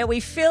place where we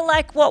feel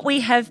like what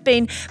we have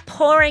been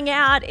pouring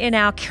out in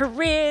our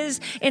careers,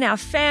 in our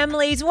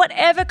families,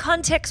 whatever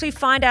context we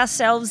find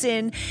ourselves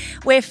in,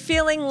 we're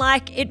feeling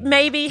like it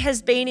maybe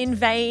has been in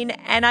vain.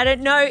 And I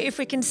don't know if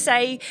we can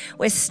say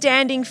we're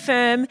standing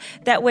firm,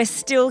 that we're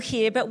still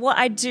here. But what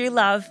I do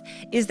love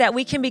is that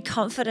we can be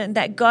confident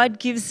that God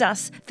gives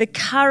us the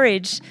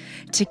courage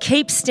to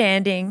keep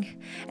standing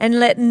and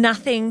let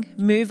nothing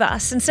move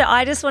us. And so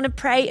I just want to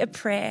pray a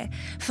prayer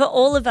for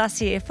all of us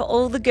here, for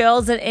all the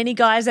girls and any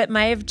guys that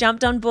may have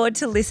jumped on board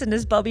to listen,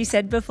 as Bobbie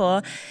said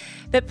before.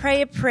 But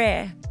pray a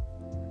prayer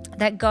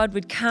that God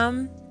would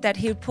come, that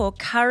He would pour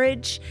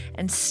courage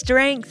and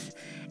strength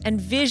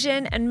and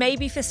vision. And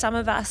maybe for some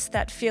of us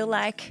that feel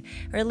like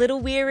we're a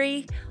little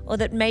weary, or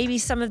that maybe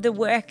some of the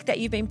work that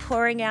you've been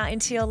pouring out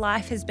into your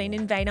life has been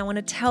in vain, I want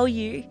to tell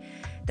you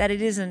that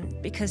it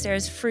isn't, because there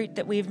is fruit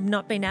that we've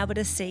not been able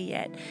to see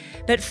yet.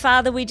 But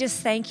Father, we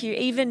just thank you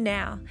even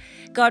now,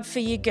 God, for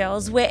you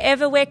girls,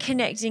 wherever we're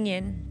connecting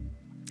in.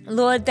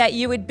 Lord, that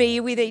you would be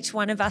with each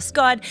one of us.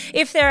 God,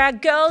 if there are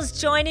girls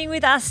joining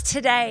with us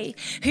today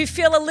who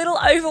feel a little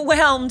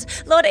overwhelmed,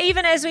 Lord,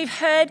 even as we've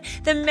heard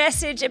the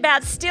message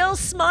about still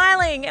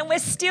smiling and we're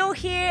still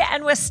here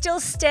and we're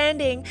still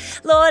standing,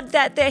 Lord,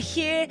 that they're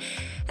here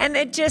and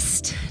they're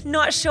just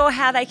not sure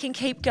how they can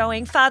keep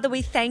going. Father,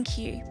 we thank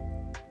you,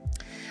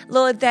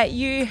 Lord, that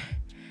you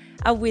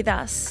are with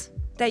us,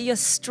 that your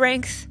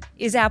strength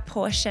is our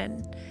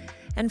portion.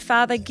 And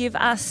Father, give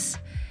us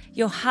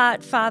your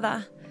heart,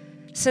 Father,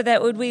 so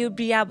that we would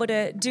be able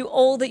to do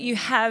all that you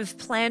have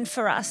planned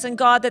for us. And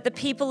God, that the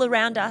people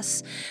around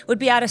us would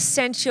be able to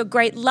sense your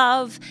great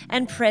love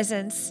and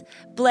presence.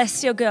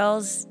 Bless your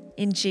girls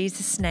in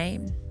Jesus'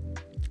 name.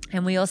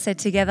 And we all said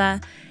together,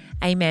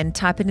 amen.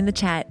 Type it in the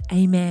chat.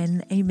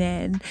 Amen.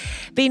 Amen.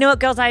 But you know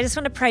what, girls? I just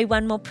want to pray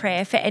one more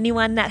prayer for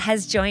anyone that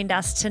has joined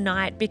us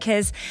tonight,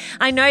 because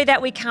I know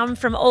that we come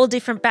from all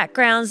different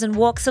backgrounds and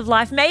walks of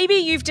life. Maybe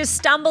you've just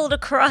stumbled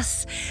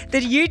across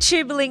the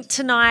YouTube link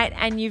tonight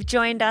and you've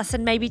joined us,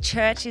 and maybe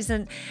church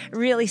isn't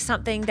really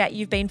something that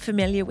you've been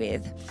familiar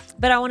with.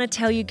 But I want to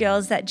tell you,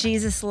 girls, that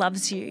Jesus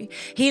loves you.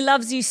 He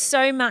loves you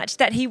so much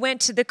that He went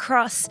to the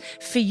cross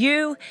for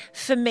you,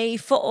 for me,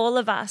 for all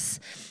of us.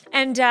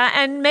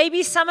 And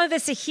maybe some of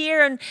us are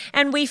here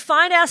and we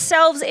find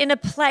ourselves in a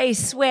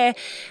place where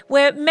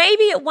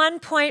maybe at one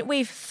point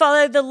we've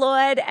followed the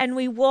Lord and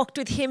we walked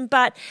with Him,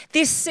 but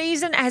this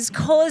season has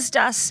caused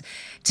us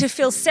to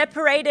feel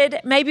separated.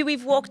 Maybe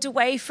we've walked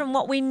away from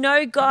what we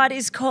know God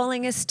is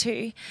calling us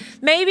to.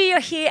 Maybe you're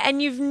here and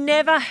you've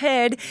never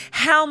heard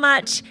how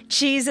much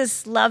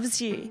Jesus loves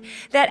you,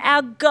 that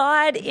our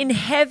God in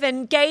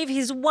heaven gave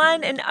His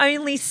one and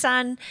only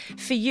Son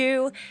for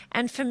you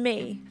and for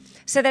me,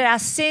 so that our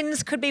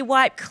sins could be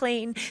wiped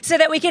clean, so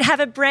that we could have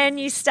a brand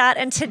new start.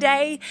 And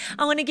today,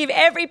 I want to give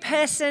every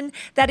person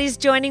that is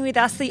joining with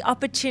us the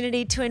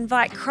opportunity to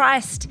invite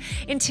Christ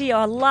into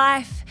your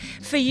life,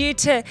 for you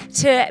to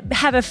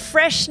have a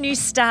fresh new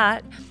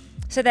start,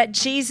 so that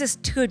Jesus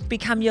could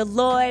become your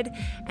Lord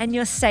and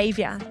your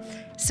Savior.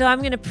 So I'm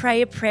going to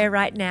pray a prayer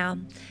right now.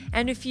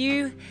 And if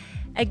you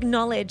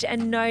acknowledge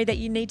and know that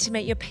you need to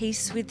make your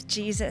peace with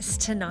Jesus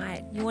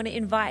tonight, you want to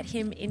invite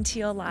Him into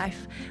your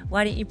life,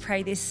 why don't you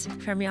pray this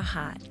from your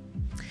heart?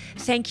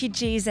 Thank you,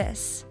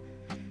 Jesus,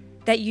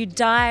 that you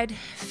died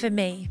for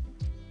me.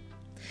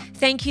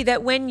 Thank you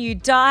that when you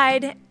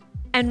died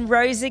and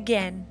rose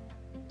again,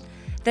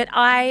 that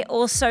I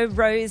also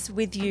rose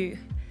with you.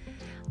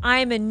 I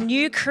am a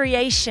new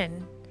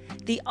creation.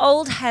 The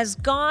old has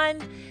gone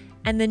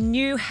and the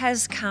new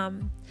has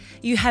come.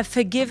 You have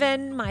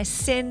forgiven my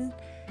sin,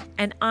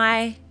 and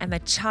I am a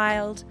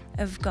child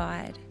of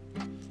God.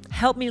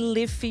 Help me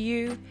live for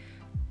you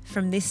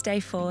from this day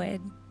forward.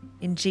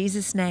 In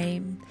Jesus'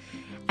 name,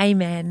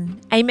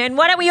 amen. Amen.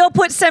 Why don't we all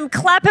put some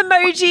clap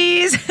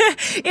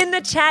emojis in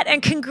the chat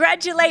and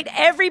congratulate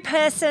every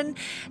person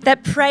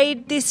that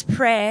prayed this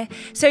prayer.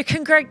 So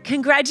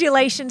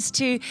congratulations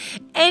to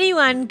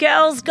anyone,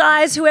 girls,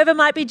 guys, whoever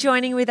might be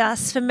joining with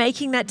us, for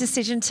making that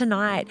decision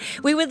tonight.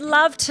 We would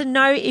love to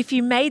know if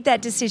you made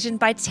that decision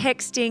by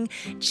texting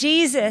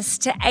Jesus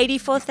to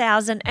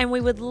 84,000, and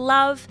we would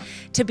love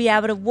to be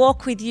able to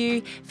walk with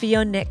you for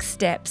your next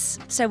steps.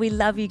 So we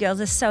love you, girls.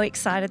 We're so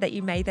excited that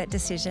you made that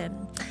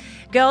decision.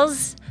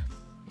 Girls,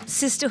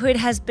 Sisterhood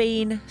has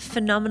been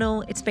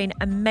phenomenal. It's been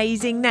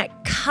amazing.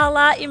 That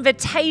colour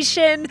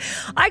invitation.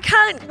 I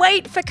can't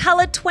wait for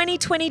colour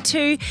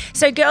 2022.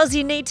 So girls,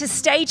 you need to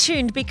stay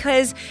tuned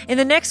because in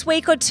the next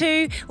week or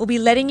two, we'll be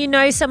letting you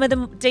know some of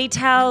the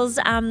details.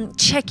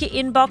 Check your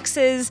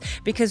inboxes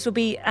because we'll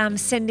be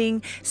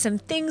sending some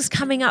things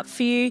coming up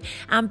for you.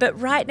 But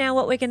right now,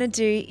 what we're going to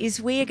do is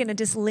we are going to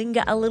just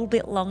linger a little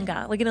bit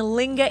longer. We're going to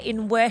linger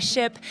in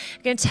worship.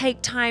 We're going to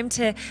take time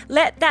to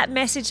let that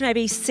message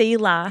maybe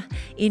sealer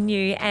in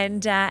you,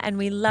 and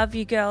we love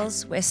you,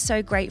 girls. We're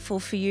so grateful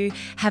for you.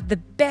 Have the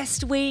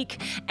best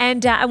week,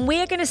 and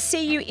we are going to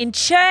see you in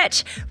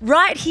church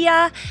right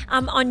here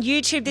on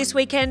YouTube this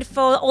weekend.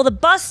 For all the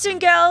Boston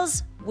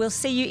girls, we'll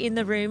see you in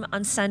the room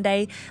on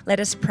Sunday. Let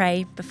us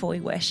pray before we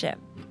worship.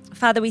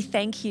 Father, we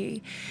thank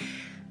you,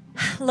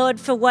 Lord,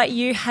 for what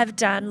you have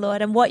done,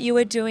 Lord, and what you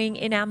are doing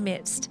in our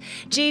midst.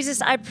 Jesus,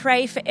 I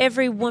pray for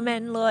every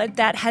woman, Lord,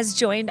 that has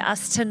joined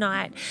us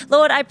tonight.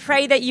 Lord, I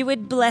pray that you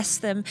would bless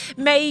them.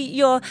 May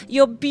your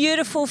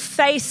beautiful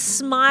face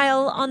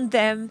smile on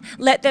them.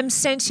 Let them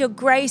sense your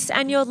grace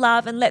and your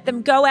love, and let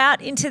them go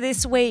out into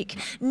this week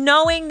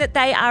knowing that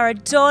they are a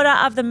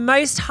daughter of the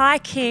Most High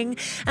King,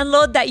 and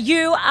Lord, that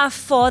you are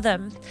for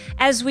them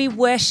as we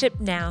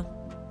worship now.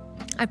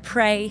 I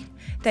pray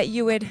that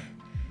you would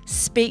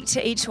speak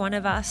to each one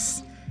of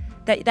us,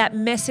 that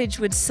message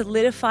would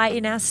solidify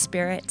in our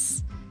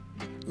spirits.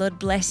 Lord,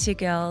 bless you,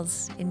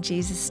 girls. In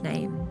Jesus'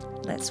 name,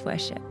 let's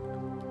worship.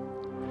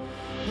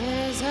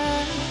 There's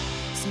a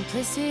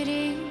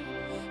simplicity,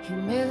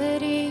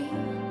 humility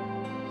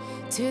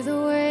to the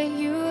way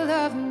you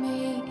love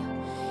me,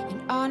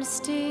 in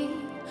honesty,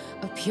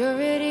 a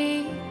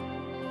purity.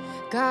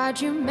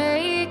 God, you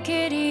make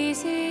it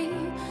easy.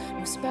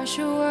 No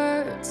special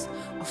words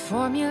or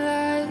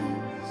formulas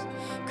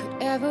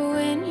could ever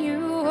win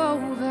you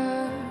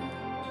over,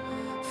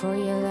 for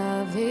your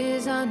love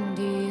is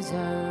undeserved.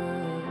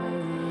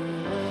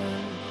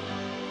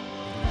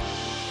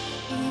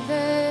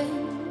 Even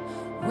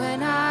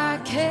when I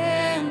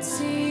can't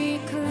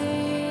see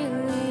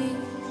clearly,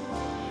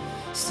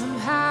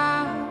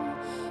 somehow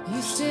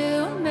you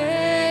still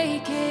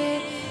make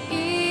it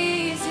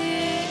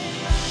easy.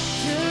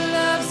 Your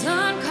love's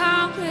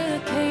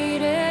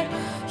uncomplicated.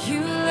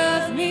 You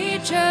love me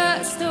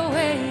just the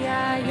way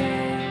I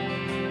am.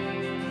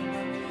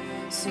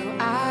 So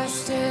I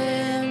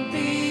stand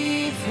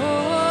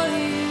before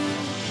you.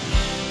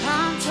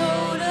 I'm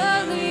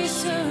totally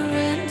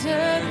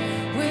surrendered,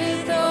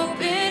 with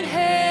open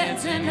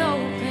hands and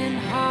open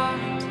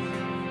heart.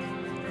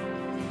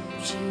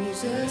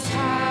 Jesus,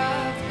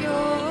 have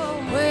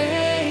your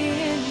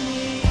way in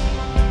me.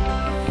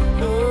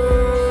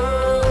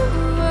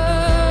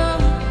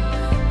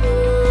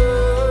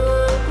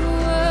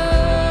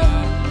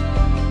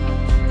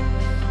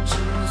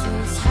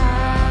 Jesus,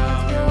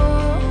 have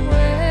your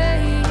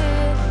way in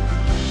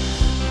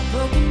my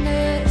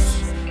brokenness,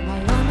 my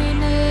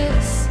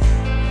loneliness,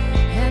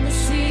 and the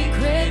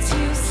secrets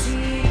you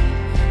see,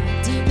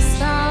 my deepest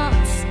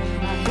thoughts,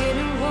 my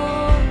hidden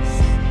woes.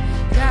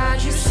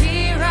 God, you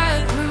see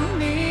right through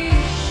me,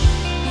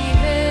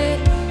 even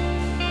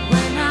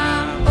when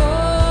I'm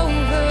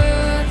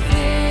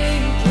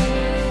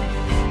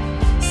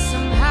overthinking.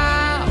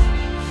 Somehow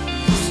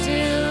you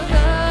still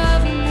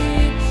love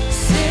me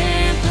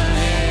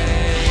simply.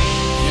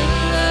 Your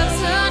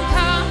love's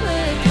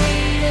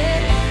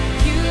uncomplicated.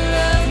 You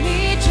love me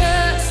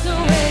just the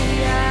way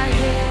I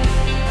am.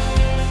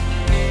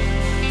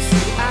 So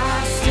I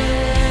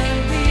stand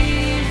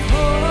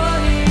before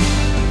you.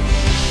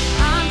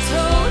 I'm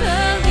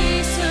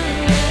totally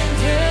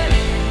surrendered,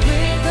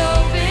 with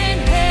open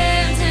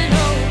hands and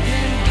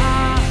open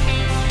heart.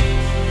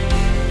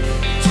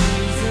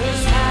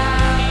 Jesus,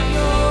 have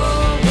your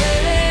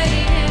way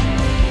in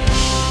me.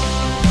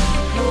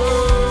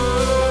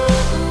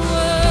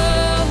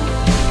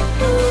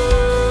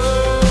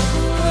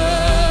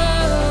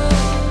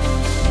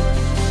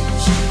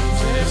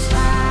 Jesus,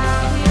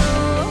 have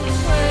your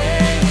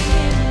way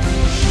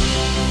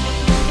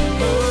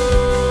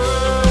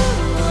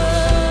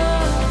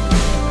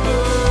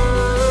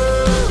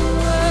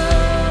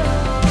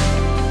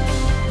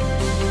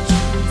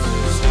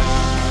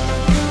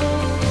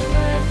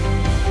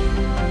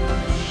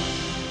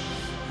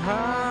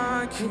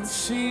I can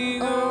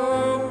sing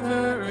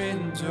over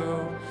and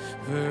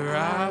over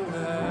our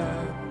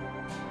love.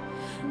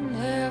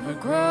 never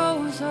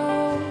grows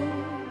old.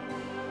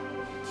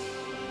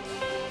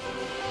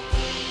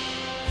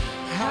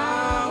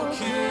 How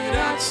could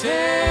I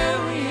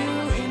tell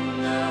you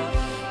enough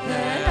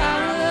that I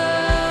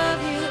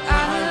love you,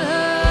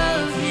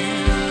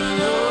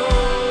 Lord?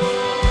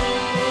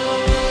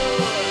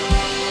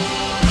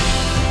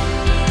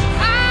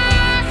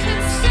 I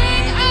could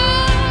sing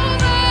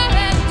over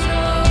and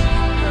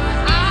over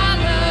our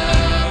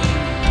love,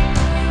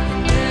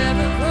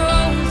 never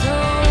grows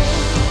old.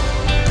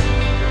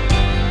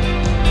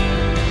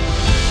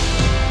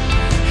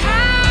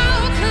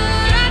 How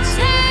could I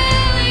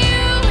tell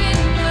you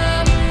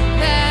enough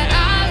that I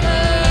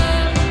love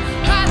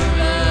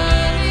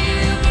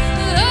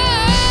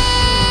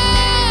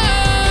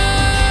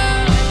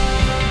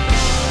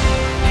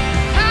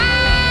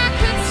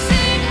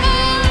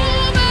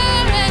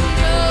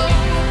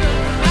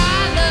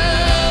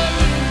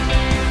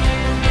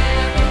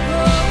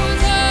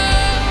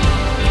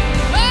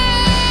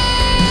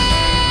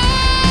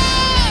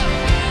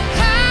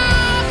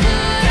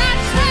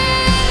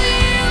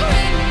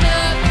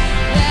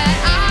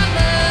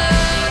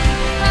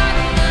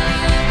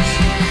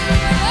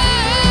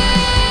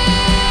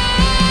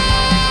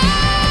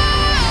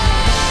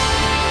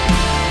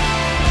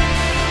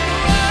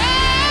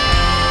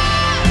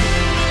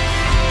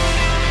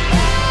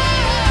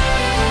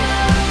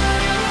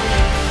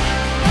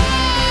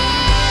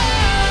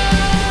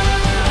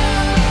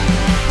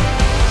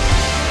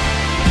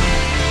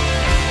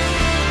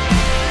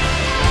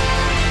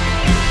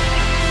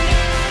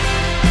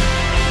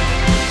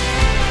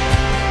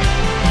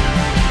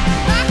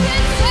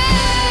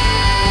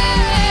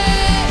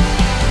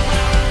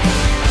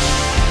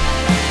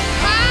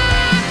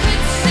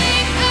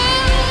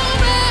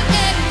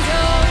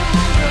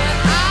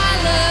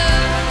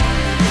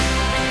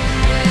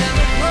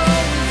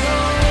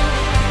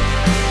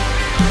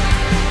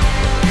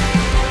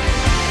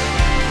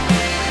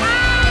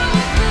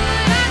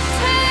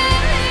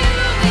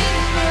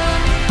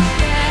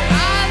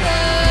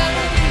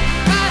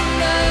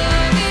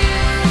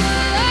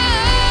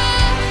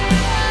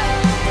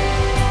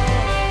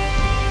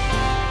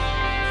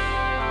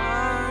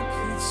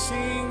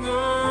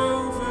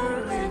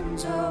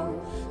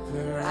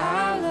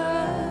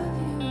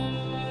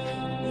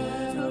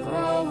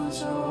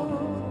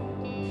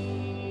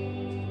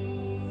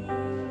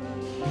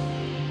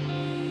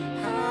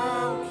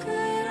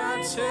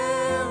tell